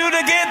wanted you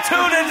to get to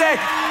today.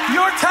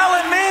 You're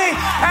telling me,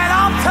 and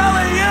I'm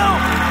telling you,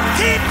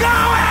 keep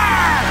going!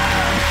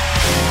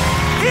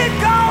 Keep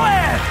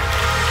going!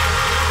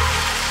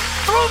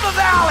 Through the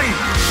valley,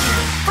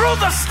 through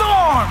the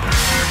storm,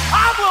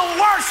 I will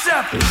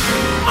worship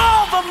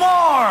all the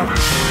more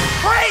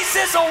Praise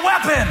is a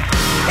weapon.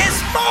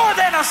 It's more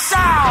than a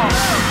sound.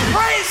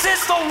 Praise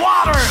is the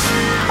waters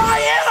my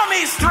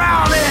enemies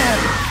drown in.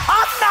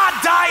 I'm not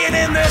dying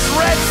in this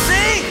Red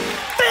Sea.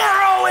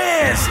 Pharaoh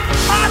is.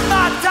 I'm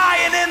not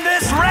dying in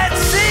this Red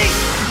Sea.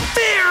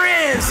 Fear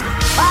is.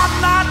 I'm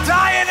not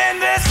dying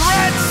in this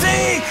Red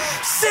Sea.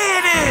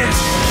 Sin is.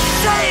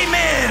 Shame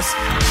is.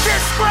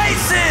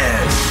 Disgrace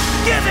is.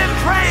 Give him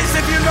praise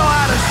if you know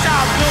how to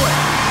shout to it.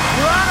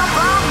 What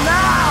about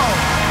now?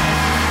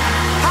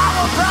 How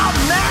about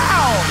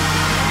now?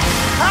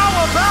 How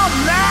about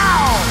now?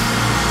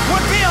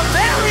 Would be a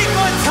very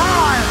good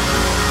time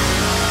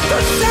to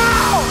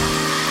shout.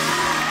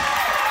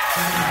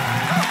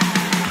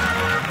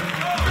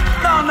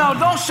 No,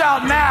 don't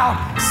shout now.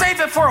 Save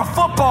it for a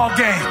football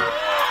game.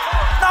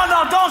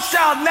 No, don't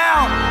shout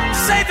now.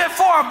 Save it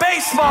for a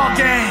baseball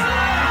game.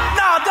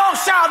 No, don't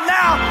shout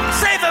now.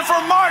 Save it for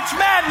March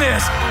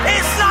Madness.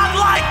 It's not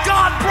like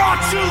God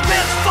brought you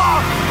this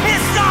far.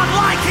 It's not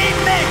like he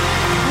made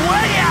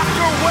way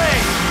after way.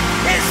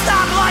 It's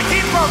not like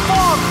he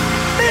performed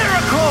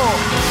miracle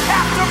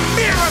after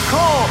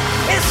miracle.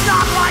 It's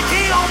not like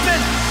he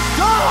opened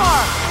door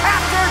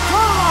after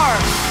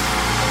door.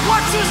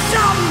 What you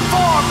shouting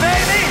for,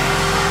 baby?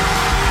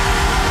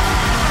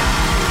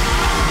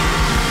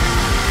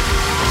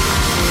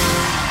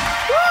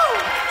 Woo!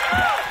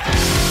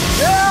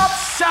 Yeah, I'm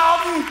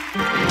shouting.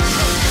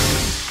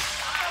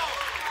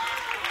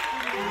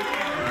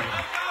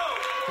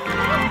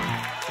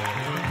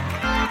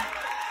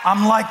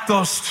 I'm like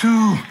those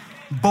two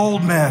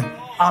bold men.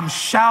 I'm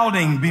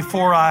shouting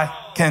before I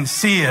can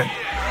see it.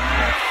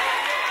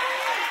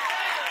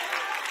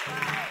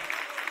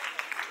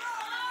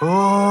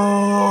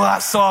 Oh, I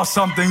saw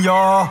something,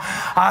 y'all.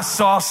 I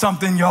saw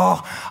something,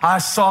 y'all. I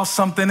saw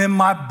something in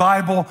my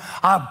Bible.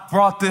 I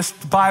brought this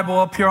Bible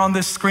up here on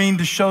this screen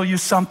to show you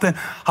something.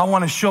 I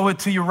want to show it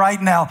to you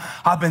right now.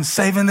 I've been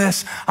saving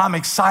this. I'm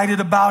excited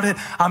about it.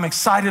 I'm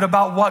excited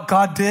about what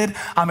God did.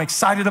 I'm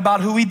excited about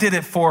who he did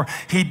it for.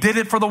 He did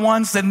it for the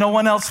ones that no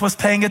one else was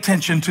paying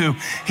attention to.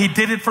 He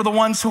did it for the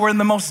ones who were in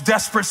the most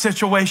desperate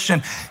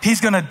situation.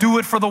 He's going to do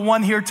it for the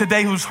one here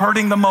today who's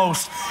hurting the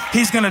most.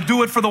 He's going to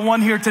do it for the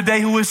one here today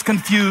who is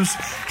confused.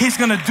 He's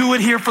going to do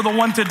it here for the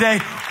one today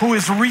who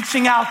is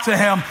reaching out to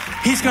him.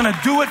 He's going to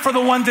do it for the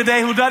one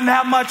today who doesn't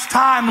have much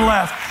time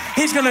left.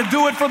 He's going to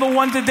do it for the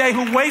one today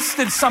who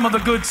wasted some of the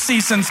good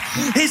seasons.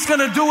 He's going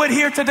to do it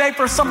here today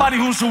for somebody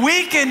who's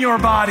weak in your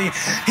body.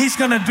 He's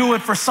going to do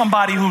it for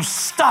somebody who's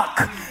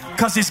stuck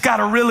because he's got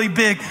a really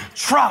big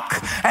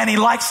truck and he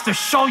likes to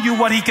show you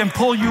what he can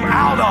pull you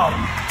out of.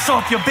 So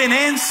if you've been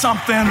in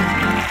something,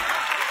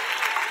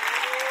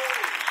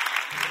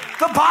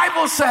 the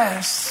Bible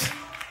says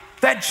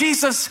that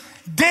Jesus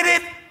did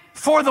it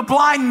for the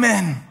blind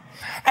men,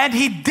 and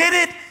he did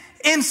it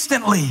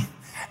instantly,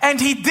 and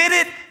he did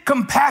it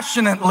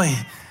compassionately,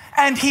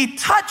 and he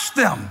touched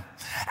them.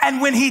 And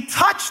when he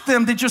touched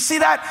them, did you see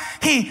that?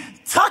 He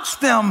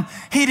touched them.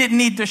 He didn't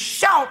need to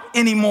shout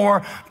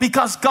anymore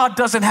because God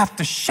doesn't have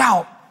to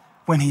shout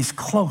when he's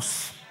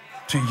close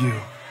to you.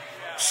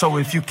 So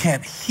if you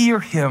can't hear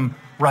him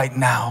right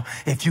now,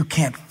 if you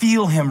can't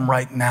feel him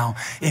right now,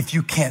 if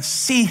you can't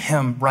see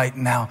him right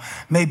now,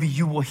 maybe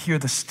you will hear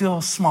the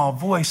still small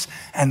voice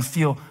and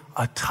feel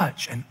a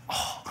touch. And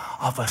all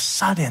of a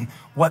sudden,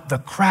 what the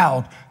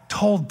crowd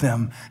told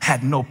them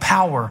had no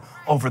power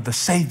over the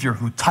Savior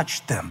who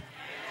touched them.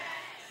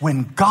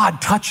 When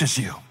God touches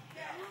you,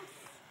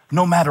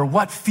 no matter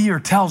what fear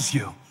tells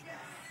you,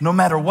 no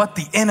matter what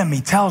the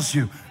enemy tells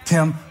you,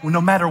 Tim,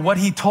 no matter what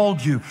he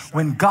told you,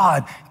 when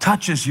God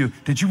touches you,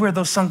 did you wear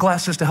those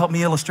sunglasses to help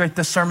me illustrate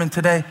this sermon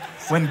today?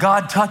 When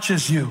God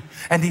touches you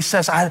and he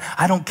says,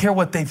 I don't care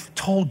what they've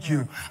told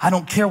you. I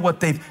don't care what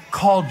they've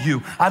called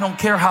you. I don't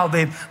care how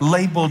they've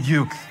labeled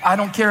you. I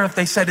don't care if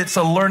they said it's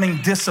a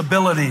learning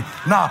disability.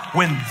 Nah,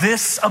 when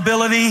this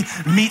ability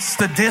meets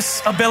the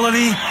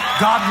disability,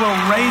 God will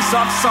raise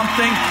up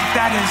something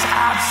that is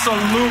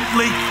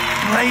absolutely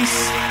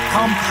grace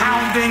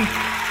compounding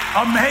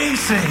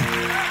amazing.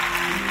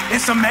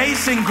 It's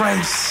amazing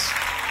grace.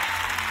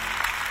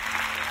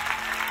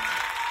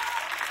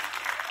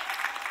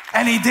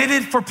 And he did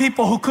it for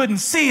people who couldn't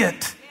see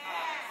it.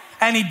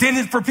 And he did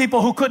it for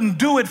people who couldn't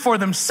do it for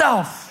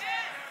themselves.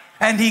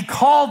 And he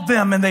called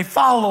them and they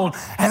followed.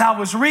 And I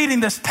was reading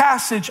this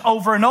passage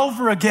over and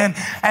over again,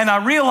 and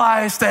I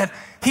realized that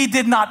he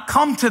did not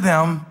come to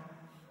them.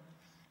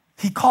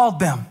 He called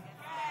them.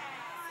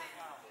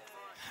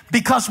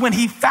 Because when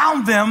he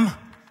found them,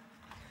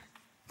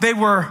 they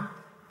were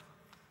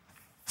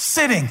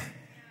sitting.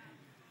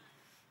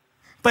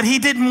 But he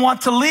didn't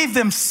want to leave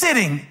them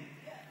sitting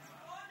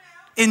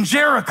in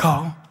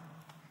Jericho.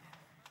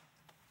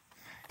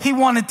 He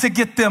wanted to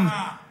get them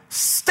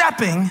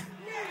stepping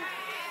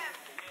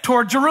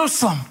toward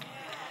Jerusalem.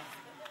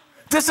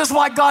 This is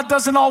why God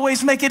doesn't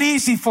always make it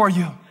easy for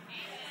you.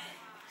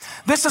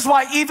 This is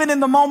why even in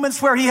the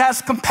moments where he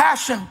has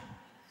compassion,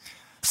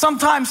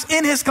 sometimes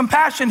in his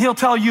compassion, he'll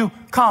tell you,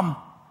 come.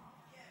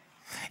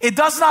 It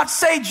does not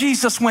say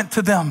Jesus went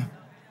to them.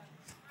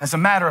 As a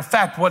matter of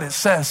fact, what it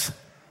says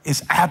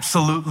is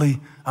absolutely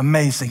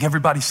amazing.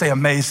 Everybody say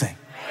amazing.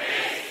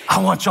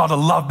 I want y'all to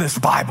love this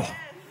Bible.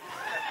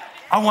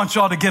 I want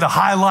y'all to get a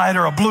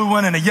highlighter, a blue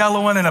one and a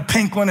yellow one and a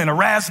pink one and a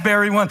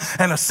raspberry one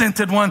and a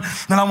scented one.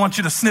 Then I want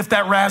you to sniff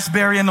that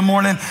raspberry in the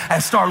morning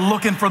and start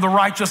looking for the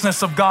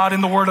righteousness of God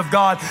in the Word of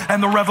God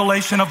and the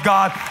revelation of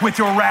God with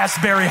your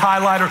raspberry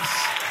highlighter,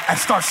 and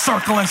start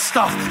circling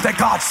stuff that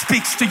God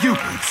speaks to you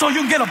so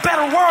you can get a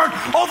better word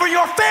over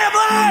your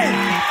family.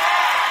 Yeah.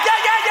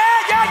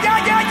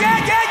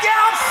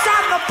 I'm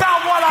shouting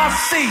about what I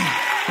see.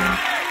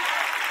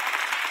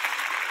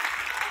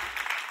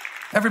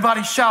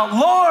 Everybody shout,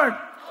 Lord.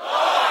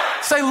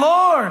 Lord. Say,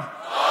 Lord. Lord.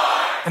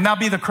 And now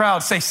be the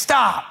crowd. Say,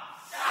 stop.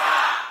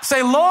 Stop.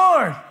 Say,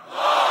 Lord.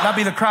 Lord. Now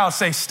be the crowd.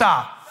 Say,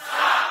 stop.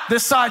 Stop.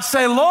 This side,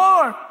 say,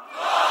 Lord. Lord.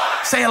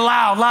 Say it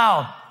loud.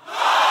 Lord.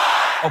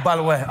 Oh, by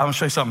the way, I'm going to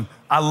show you something.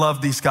 I love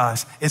these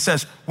guys. It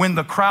says, when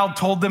the crowd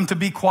told them to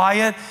be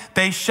quiet,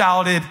 they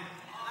shouted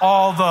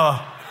all the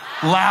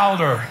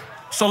louder.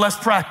 So let's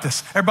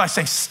practice. Everybody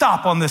say,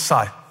 stop on this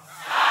side.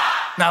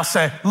 Stop. Now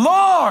say,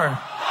 Lord.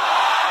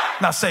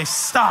 Now say,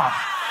 stop.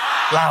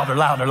 Louder,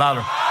 louder,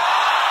 louder.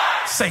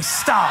 Say,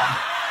 stop.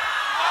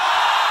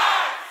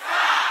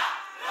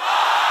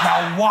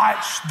 Now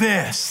watch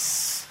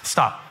this.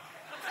 Stop.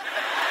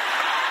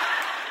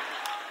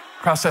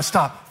 Crowd says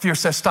stop. Fear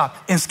says stop.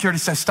 Insecurity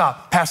says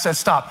stop. Past says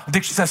stop.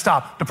 Addiction says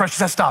stop. Depression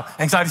says stop.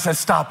 Anxiety says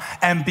stop.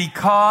 And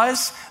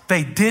because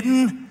they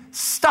didn't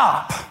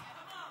stop,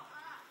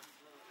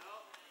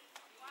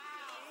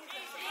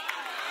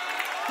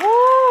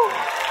 woo,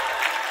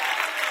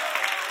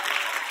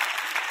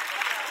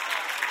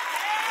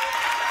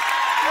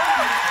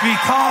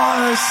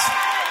 because,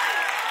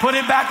 put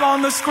it back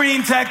on the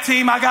screen, tech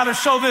team. I got to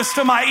show this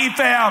to my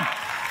E-fam.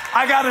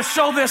 I got to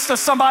show this to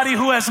somebody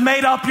who has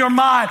made up your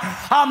mind.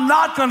 I'm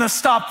not going to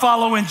stop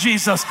following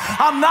Jesus.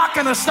 I'm not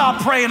going to stop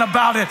praying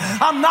about it.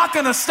 I'm not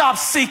going to stop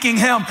seeking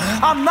him.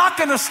 I'm not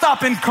going to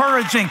stop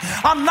encouraging.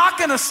 I'm not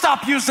going to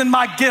stop using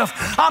my gift.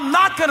 I'm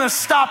not going to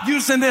stop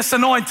using this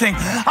anointing.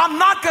 I'm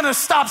not going to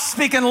stop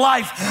speaking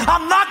life.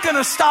 I'm not going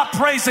to stop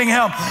praising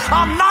him.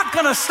 I'm not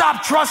going to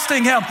stop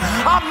trusting him.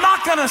 I'm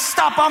not going to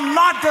stop. I'm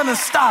not going to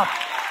stop.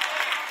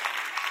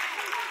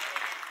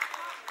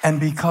 And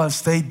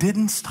because they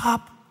didn't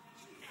stop,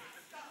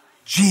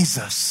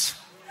 Jesus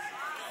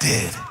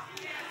did.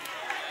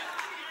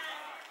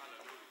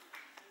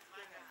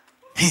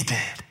 He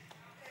did.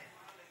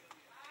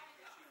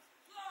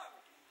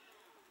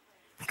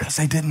 Because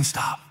they didn't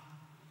stop.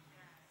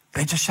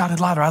 They just shouted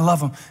louder. I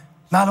love them.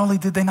 Not only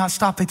did they not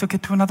stop, they took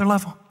it to another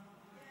level.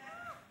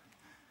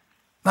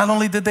 Not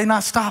only did they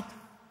not stop,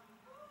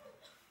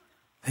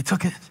 they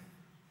took it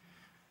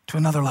to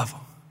another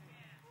level.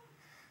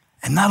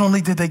 And not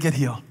only did they get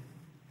healed,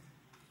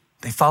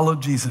 they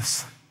followed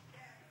Jesus.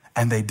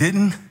 And they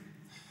didn't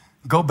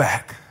go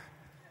back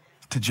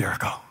to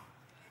Jericho.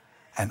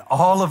 And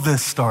all of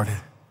this started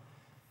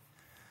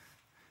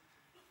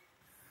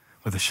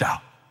with a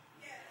shout.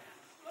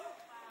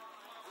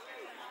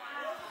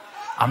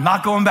 I'm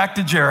not going back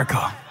to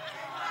Jericho.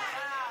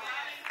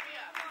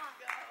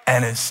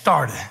 And it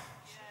started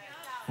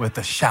with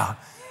a shout.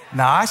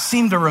 Now, I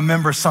seem to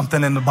remember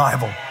something in the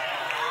Bible.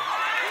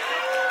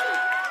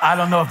 I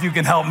don't know if you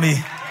can help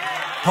me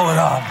pull it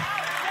up.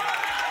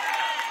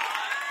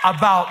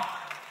 About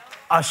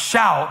a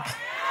shout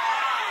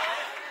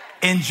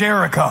in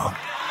Jericho.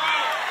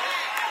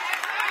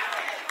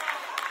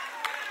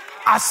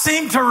 I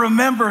seem to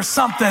remember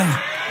something.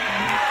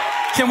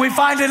 Can we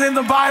find it in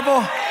the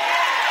Bible?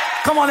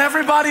 Come on,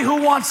 everybody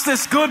who wants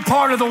this good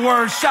part of the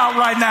word, shout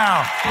right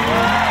now.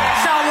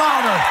 Shout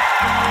louder.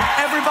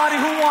 Everybody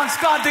who wants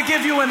God to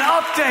give you an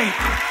update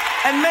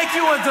and make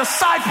you a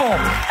disciple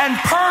and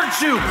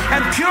purge you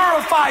and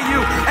purify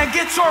you and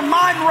get your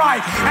mind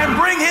right and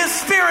bring his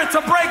spirit to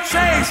break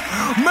chains.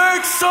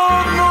 Make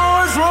some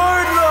noise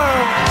right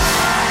now.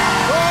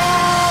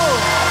 Oh.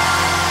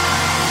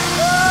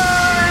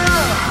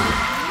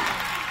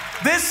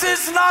 This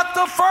is not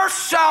the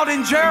first shout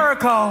in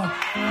Jericho.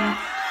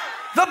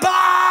 The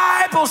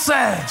Bible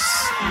says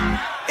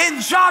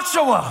in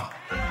Joshua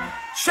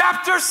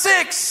chapter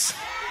 6,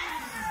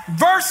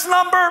 verse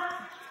number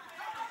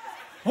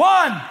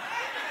 1.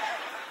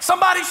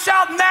 Somebody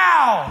shout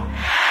now.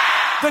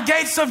 The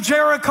gates of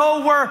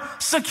Jericho were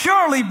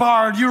securely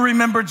barred. You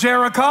remember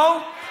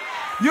Jericho?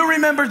 You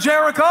remember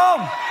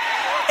Jericho?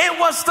 It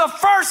was the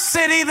first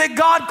city that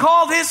God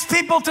called his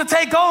people to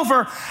take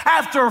over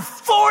after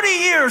 40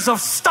 years of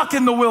stuck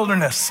in the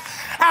wilderness.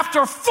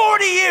 After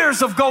 40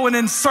 years of going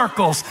in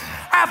circles.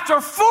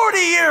 After 40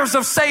 years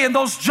of saying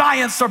those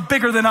giants are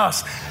bigger than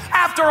us.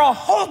 After a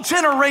whole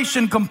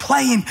generation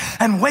complained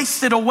and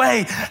wasted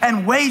away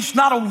and waged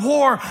not a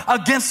war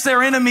against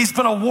their enemies,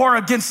 but a war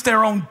against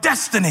their own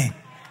destiny.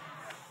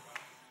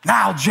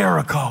 Now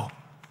Jericho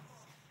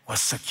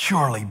was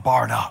securely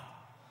barred up.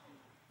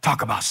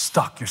 Talk about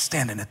stuck. You're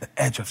standing at the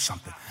edge of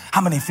something. How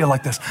many feel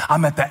like this?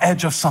 I'm at the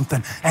edge of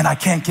something and I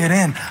can't get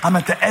in. I'm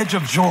at the edge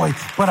of joy,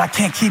 but I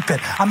can't keep it.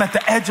 I'm at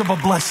the edge of a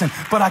blessing,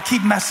 but I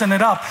keep messing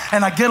it up.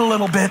 And I get a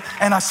little bit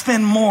and I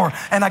spend more,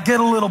 and I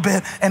get a little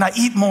bit and I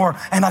eat more,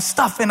 and I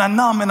stuff and I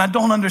numb, and I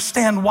don't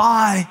understand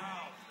why.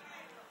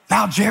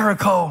 Now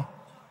Jericho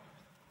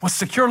was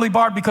securely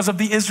barred because of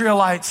the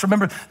Israelites.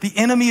 Remember, the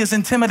enemy is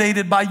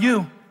intimidated by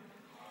you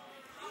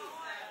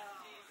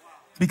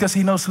because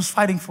he knows who's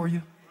fighting for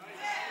you.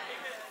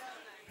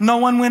 No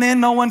one went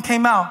in, no one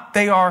came out.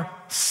 They are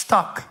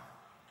stuck.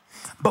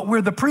 But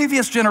where the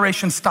previous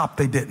generation stopped,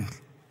 they didn't.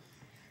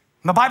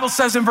 And the Bible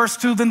says in verse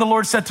 2, then the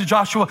Lord said to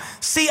Joshua,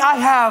 see, I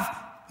have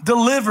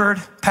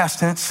delivered, past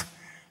tense,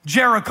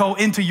 Jericho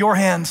into your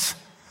hands,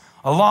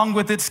 along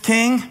with its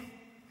king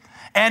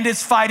and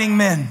its fighting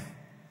men.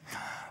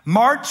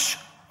 March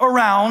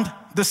around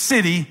the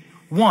city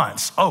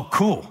once. Oh,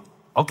 cool.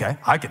 Okay,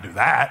 I could do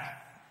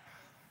that.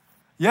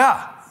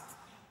 Yeah.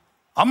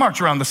 I'll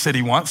march around the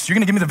city once. You're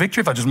going to give me the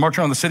victory if I just march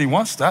around the city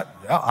once?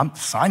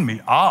 Sign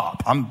me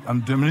up. I'm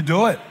going to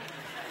do it.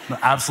 I'm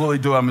absolutely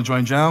do it. I'm going to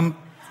join Gem,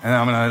 and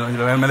I'm going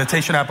to have a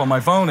meditation app on my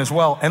phone as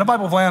well, and a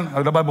Bible plan.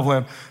 I'm going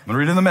to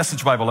read in the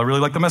Message Bible. I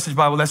really like the Message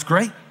Bible. That's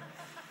great.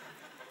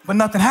 But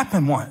nothing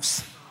happened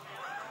once.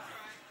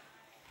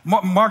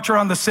 March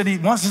around the city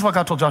once. This is what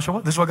God told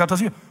Joshua. This is what God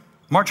tells you.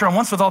 March around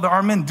once with all the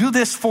armed men. Do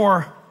this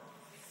for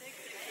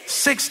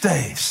 6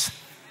 days.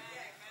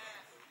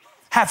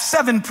 Have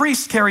 7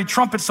 priests carry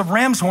trumpets of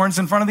ram's horns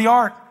in front of the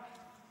ark.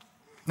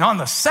 Now on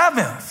the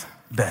 7th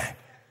day,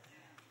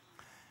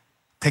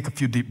 take a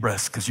few deep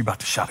breaths because you're about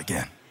to shout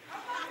again.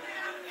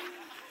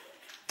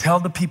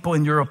 Tell the people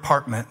in your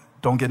apartment,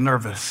 don't get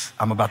nervous.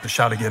 I'm about to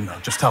shout again though.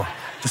 Just tell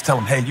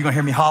them, hey, you're gonna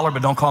hear me holler,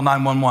 but don't call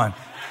 911.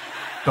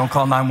 Don't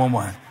call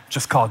 911.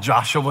 Just call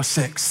Joshua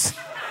 6.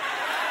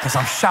 Because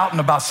I'm shouting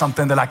about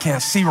something that I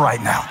can't see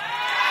right now.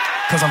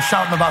 Because I'm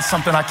shouting about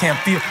something I can't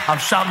feel. I'm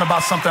shouting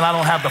about something I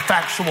don't have the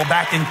factual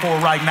backing for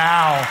right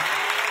now.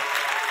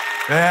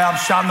 Yeah, I'm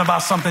shouting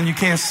about something you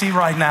can't see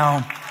right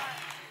now.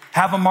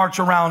 Have them march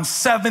around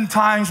 7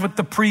 times with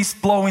the priests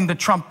blowing the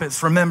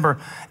trumpets. Remember,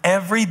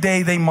 every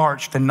day they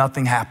marched and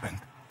nothing happened.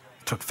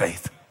 It took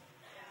faith.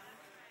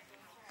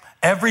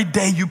 Every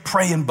day you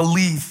pray and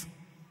believe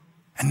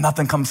and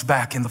nothing comes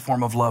back in the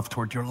form of love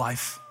toward your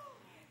life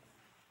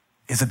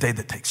is a day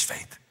that takes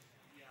faith.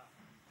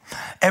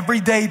 Every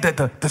day that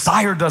the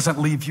desire doesn't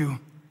leave you,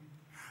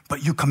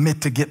 but you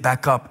commit to get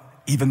back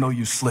up even though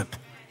you slip,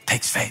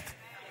 takes faith.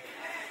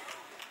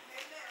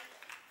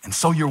 And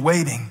so you're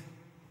waiting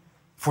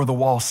for the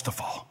walls to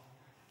fall.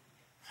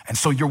 And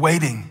so you're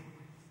waiting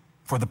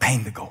for the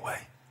pain to go away.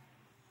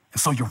 And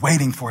so you're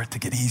waiting for it to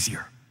get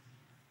easier.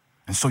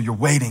 And so you're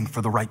waiting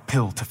for the right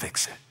pill to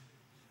fix it.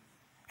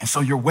 And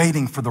so you're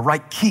waiting for the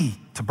right key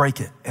to break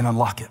it and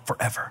unlock it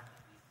forever.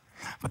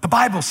 But the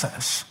Bible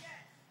says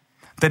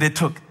that it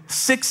took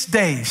 6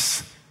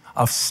 days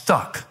of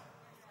stuck.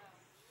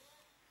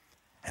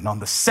 And on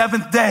the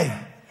 7th day,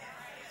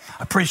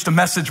 I preached a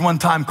message one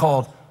time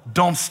called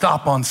Don't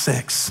Stop on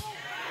 6.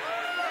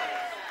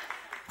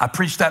 I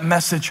preached that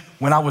message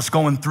when I was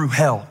going through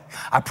hell.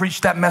 I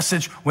preached that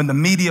message when the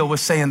media was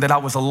saying that I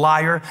was a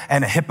liar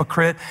and a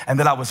hypocrite and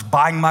that I was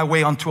buying my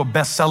way onto a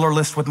bestseller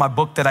list with my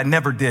book that I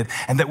never did,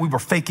 and that we were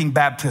faking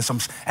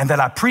baptisms, and that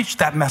I preached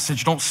that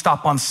message, don't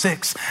stop on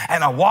 6.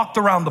 And I walked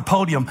around the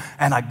podium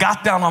and I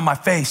got down on my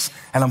face,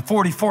 and I'm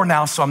 44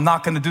 now, so I'm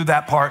not going to do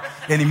that part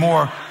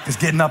anymore because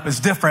getting up is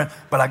different.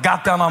 But I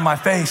got down on my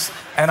face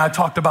and I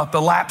talked about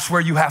the laps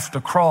where you have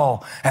to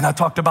crawl, and I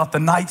talked about the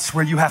nights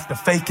where you have to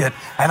fake it,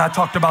 and I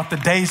talked about the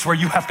days where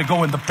you have to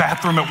go in the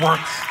bathroom at work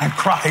and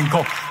cry and go,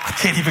 I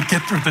can't even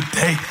get through the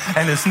day,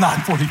 and it's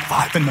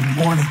 9:45 in the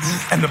morning,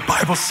 and the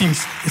Bible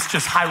seems, it's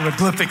just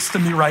hieroglyphics to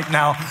me right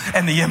now,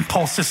 and the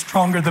impulse is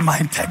stronger than my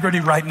integrity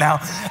right now.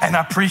 And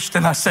I preached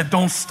and I said,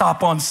 don't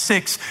stop on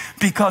 6,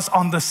 because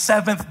on the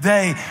 7th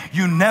day,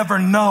 you never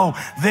know,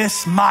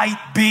 this might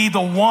be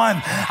the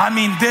one. I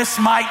mean, this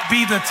might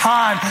be the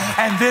time,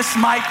 and this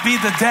might be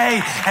the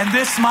day, and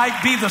this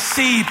might be the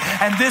seed,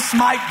 and this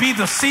might be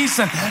the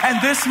season,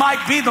 and this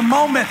might be the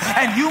moment,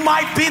 and you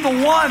might be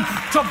the one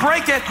to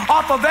break it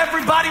off of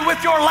everybody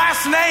with your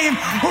last name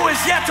who is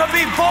yet to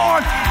be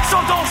born. So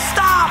don't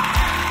stop.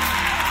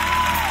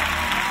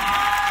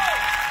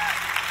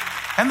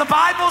 And the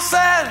Bible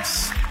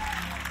says,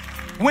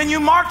 when you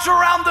march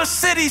around the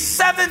city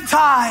 7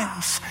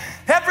 times,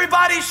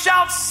 everybody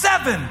shouts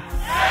 7.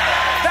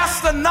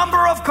 That's the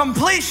number of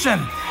completion.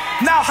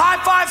 Now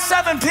high five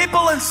 7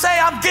 people and say,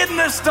 I'm getting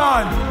this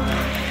done.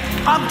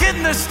 I'm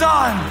getting this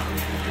done.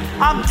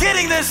 I'm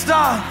getting this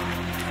done.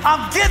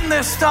 I'm getting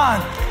this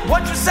done.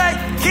 What you say?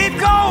 Keep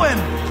going.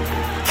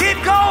 Keep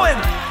going.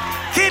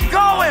 Keep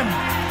going.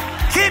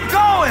 Keep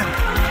going.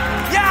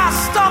 Yeah, I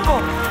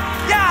stumbled.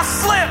 Yeah, I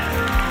slipped.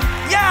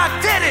 Yeah, I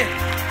did it.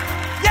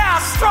 Yeah, I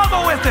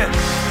struggle with it.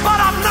 But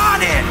I'm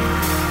not it.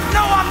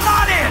 No, I'm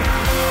not it.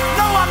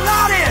 No, I'm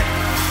not it.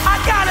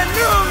 I got a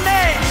new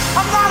name.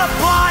 I'm not a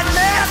blind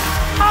man.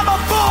 I'm a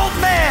bold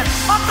man.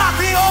 I'm not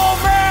the old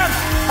man.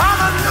 I'm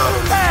a new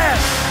man.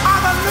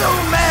 I'm a new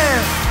man.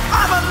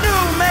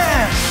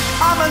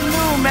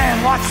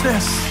 Watch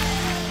this.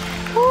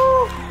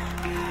 Woo.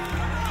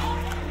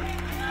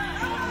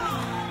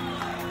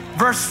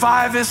 Verse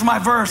 5 is my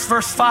verse.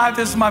 Verse 5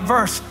 is my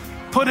verse.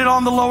 Put it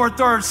on the lower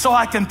third so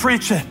I can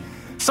preach it.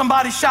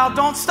 Somebody shout,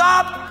 don't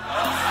stop. Don't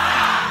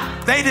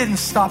stop. They didn't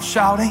stop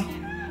shouting.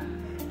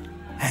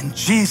 And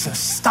Jesus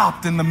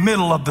stopped in the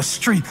middle of the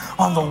street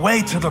on the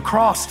way to the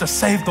cross to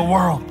save the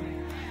world.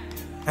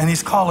 And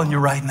he's calling you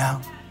right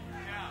now.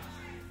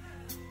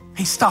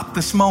 He stopped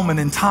this moment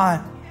in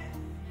time.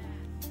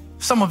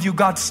 Some of you,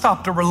 God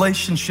stopped a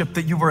relationship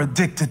that you were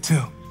addicted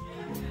to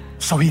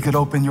so he could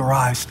open your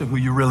eyes to who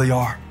you really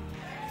are.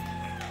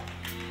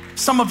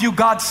 Some of you,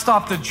 God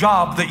stopped a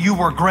job that you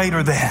were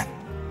greater than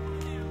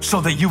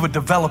so that you would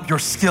develop your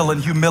skill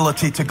and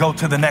humility to go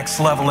to the next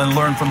level and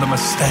learn from the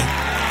mistake.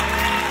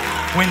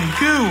 When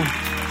you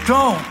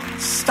don't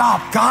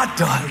stop, God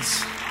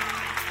does.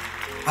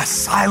 I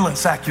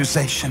silence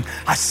accusation.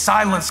 I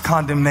silence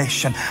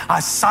condemnation.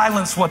 I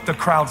silence what the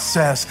crowd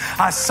says.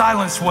 I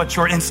silence what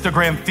your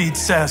Instagram feed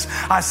says.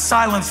 I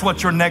silence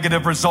what your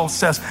negative result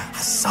says. I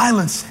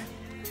silence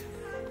it.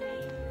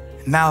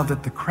 And now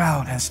that the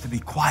crowd has to be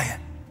quiet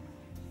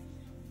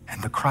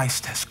and the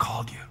Christ has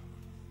called you,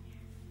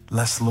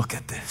 let's look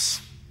at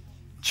this.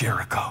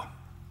 Jericho,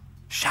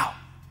 shout.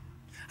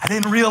 I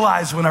didn't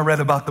realize when I read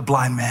about the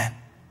blind man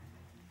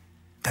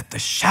that the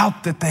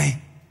shout that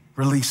they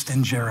released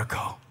in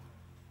Jericho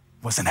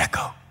was an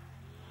echo.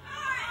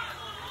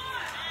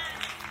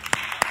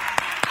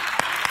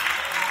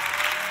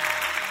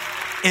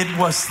 It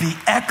was the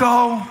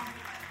echo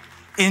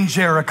in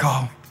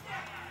Jericho.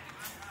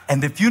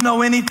 And if you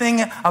know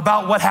anything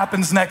about what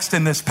happens next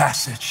in this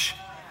passage,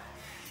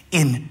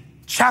 in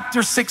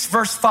chapter 6,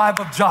 verse 5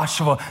 of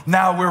Joshua,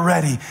 now we're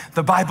ready.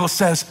 The Bible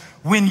says,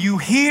 when you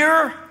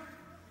hear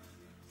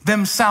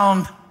them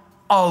sound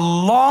a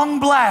long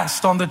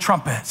blast on the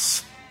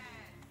trumpets,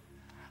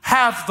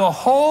 have the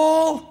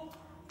whole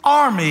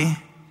army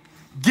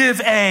give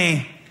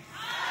a,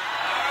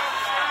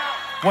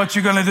 what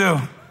you gonna do?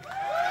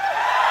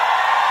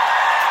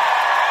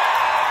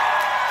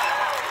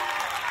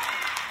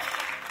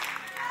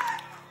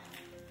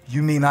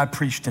 You mean I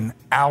preached an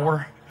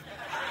hour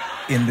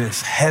in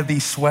this heavy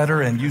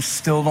sweater and you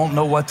still don't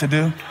know what to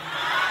do?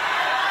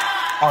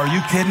 Are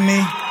you kidding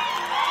me?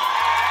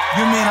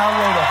 You mean I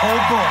wrote a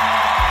whole book?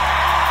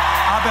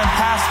 I've been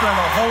pastoring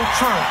a whole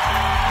church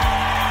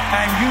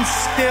and you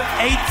skip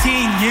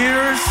 18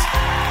 years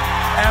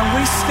and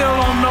we still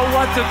don't know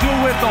what to do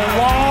with the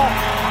wall?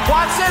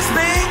 Watch this,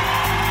 B.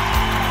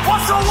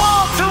 What's a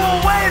wall to a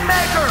way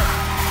maker?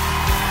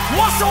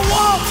 What's a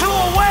wall to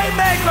a way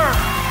maker?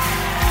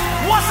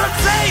 What's a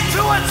chain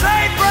to a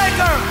chain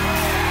breaker?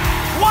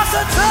 What's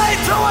a chain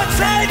to a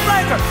chain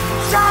breaker?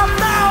 Shout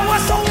now,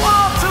 what's a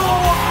wall to a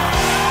wall?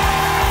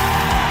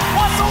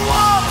 What's a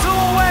wall to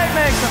a way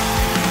maker?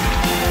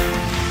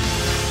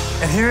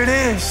 And here it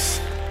is.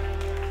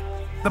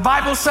 The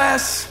Bible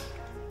says,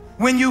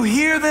 when you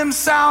hear them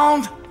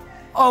sound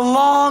a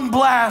long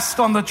blast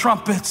on the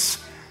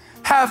trumpets,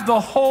 have the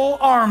whole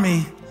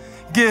army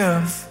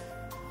give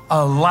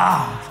a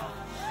loud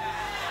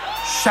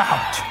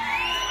shout.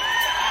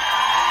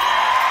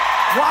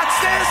 Watch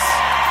this.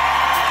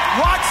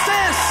 Watch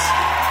this.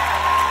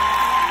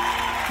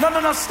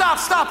 No,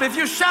 stop. If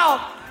you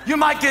shout, you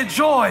might get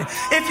joy.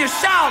 If you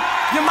shout,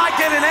 you might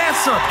get an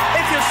answer.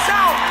 If you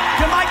shout,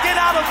 you might get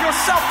out of your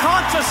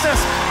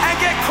self-consciousness and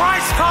get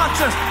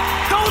Christ-conscious.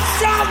 Don't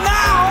shout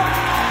now.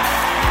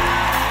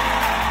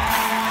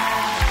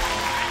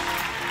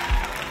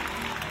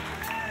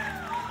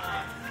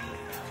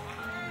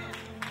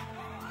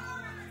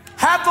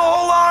 Have the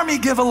whole army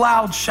give a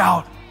loud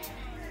shout.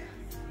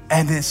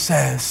 And it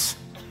says,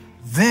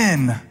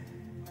 then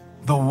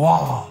the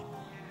wall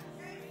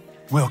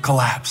will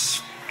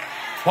collapse.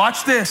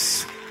 Watch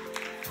this.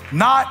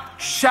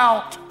 Not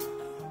shout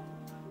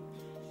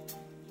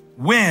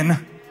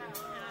when.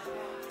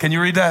 Can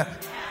you read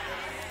that?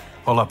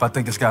 Hold up, I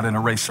think it's got an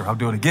eraser. I'll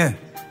do it again.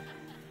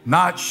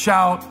 Not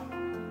shout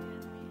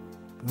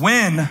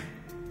when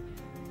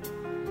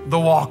the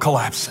wall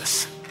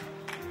collapses.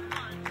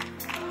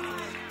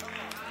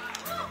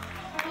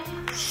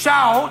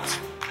 Shout.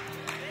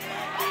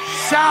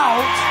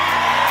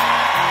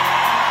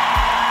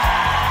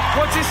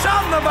 What you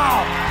shouting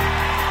about?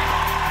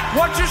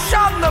 What you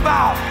shouting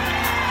about?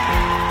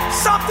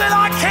 Something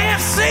I can't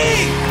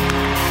see,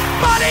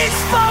 but he's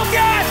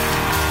spoken,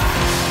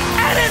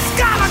 and it's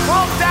gotta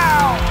come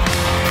down.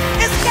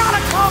 It's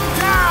gotta come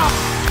down.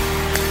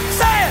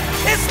 Say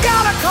it, it's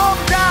gotta come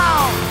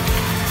down.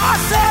 I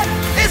said,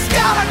 it's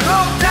gotta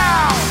come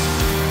down.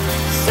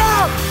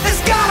 Shout,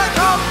 it's gotta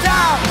come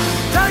down.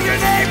 Tell your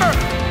neighbor,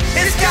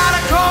 it's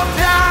gotta come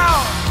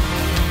down.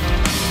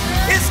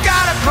 It's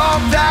gotta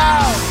come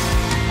down.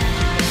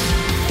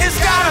 It's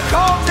gotta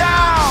come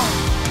down.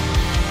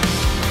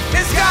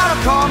 It's gotta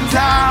come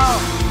down.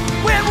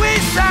 When we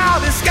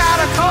shout, it's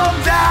gotta come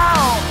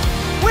down.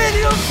 When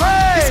you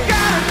pray, it's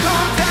gotta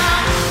come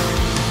down.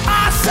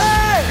 I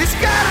say, it's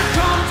gotta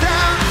come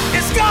down.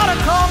 It's gotta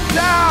come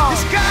down.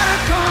 It's gotta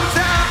come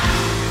down.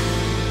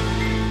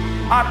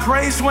 I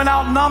praise when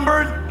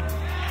outnumbered.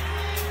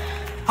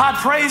 I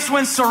praise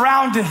when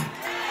surrounded.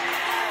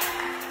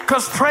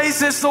 Because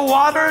praise is the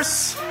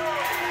waters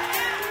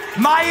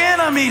my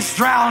enemies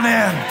drown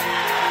in.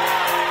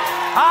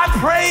 I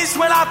praise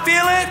when I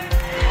feel it.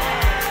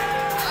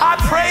 I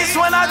praise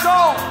when I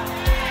don't.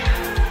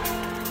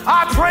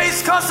 I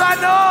praise because I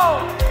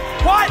know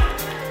what?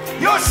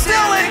 You're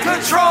still in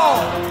control.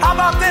 How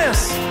about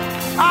this?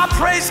 I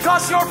praise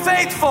because you're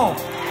faithful.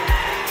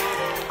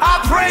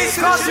 I praise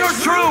because you're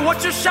true.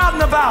 What you're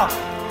shouting about?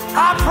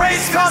 I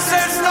praise because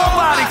there's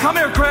nobody. Come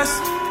here, Chris.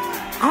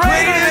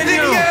 Greater than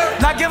you.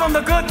 Now give him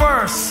the good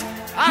verse.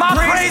 My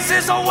praise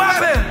is a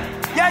weapon.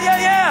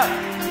 Yeah.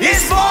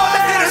 It's more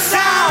than a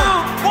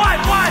sound. What?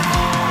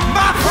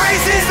 My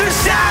praise is a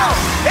shout.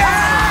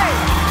 Hey,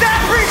 that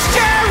brings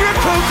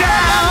Jericho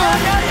down.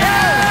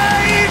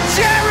 Hey,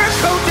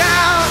 Jericho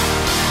down.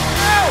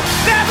 Oh,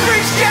 that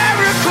brings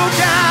Jericho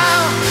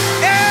down.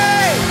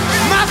 Hey,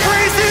 my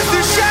praise is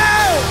a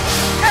shout.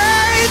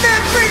 Hey,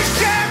 that brings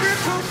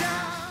Jericho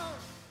down.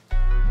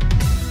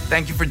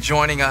 Thank you for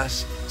joining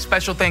us.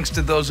 Special thanks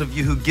to those of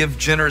you who give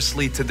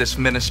generously to this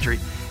ministry.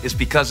 It's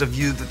because of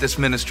you that this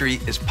ministry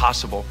is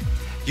possible.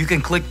 You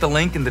can click the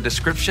link in the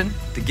description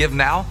to give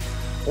now,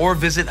 or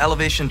visit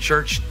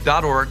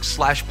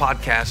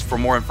elevationchurch.org/podcast for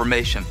more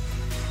information.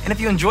 And if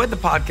you enjoyed the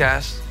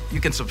podcast, you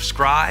can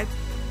subscribe,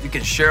 you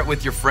can share it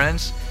with your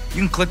friends,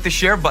 you can click the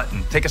share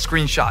button, take a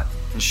screenshot,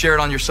 and share it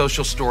on your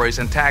social stories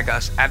and tag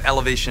us at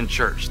Elevation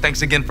Church.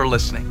 Thanks again for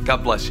listening.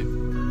 God bless you.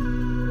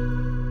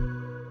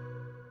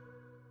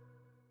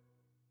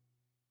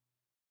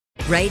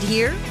 Right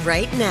here,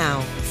 right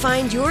now.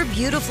 Find your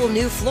beautiful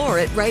new floor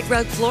at Right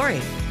Rug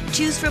Flooring.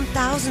 Choose from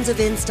thousands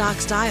of in-stock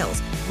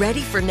styles,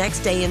 ready for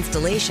next day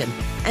installation,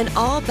 and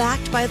all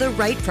backed by the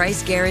right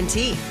price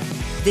guarantee.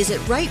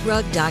 Visit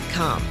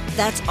rightrug.com.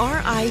 That's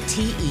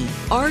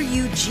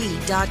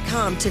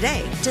RITERUG.com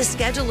today to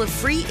schedule a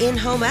free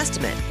in-home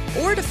estimate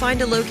or to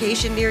find a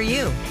location near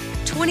you.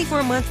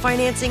 24-month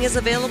financing is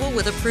available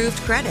with approved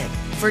credit.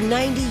 For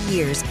 90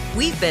 years,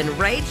 we've been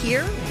right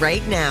here,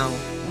 right now.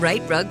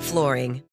 Right Rug Flooring.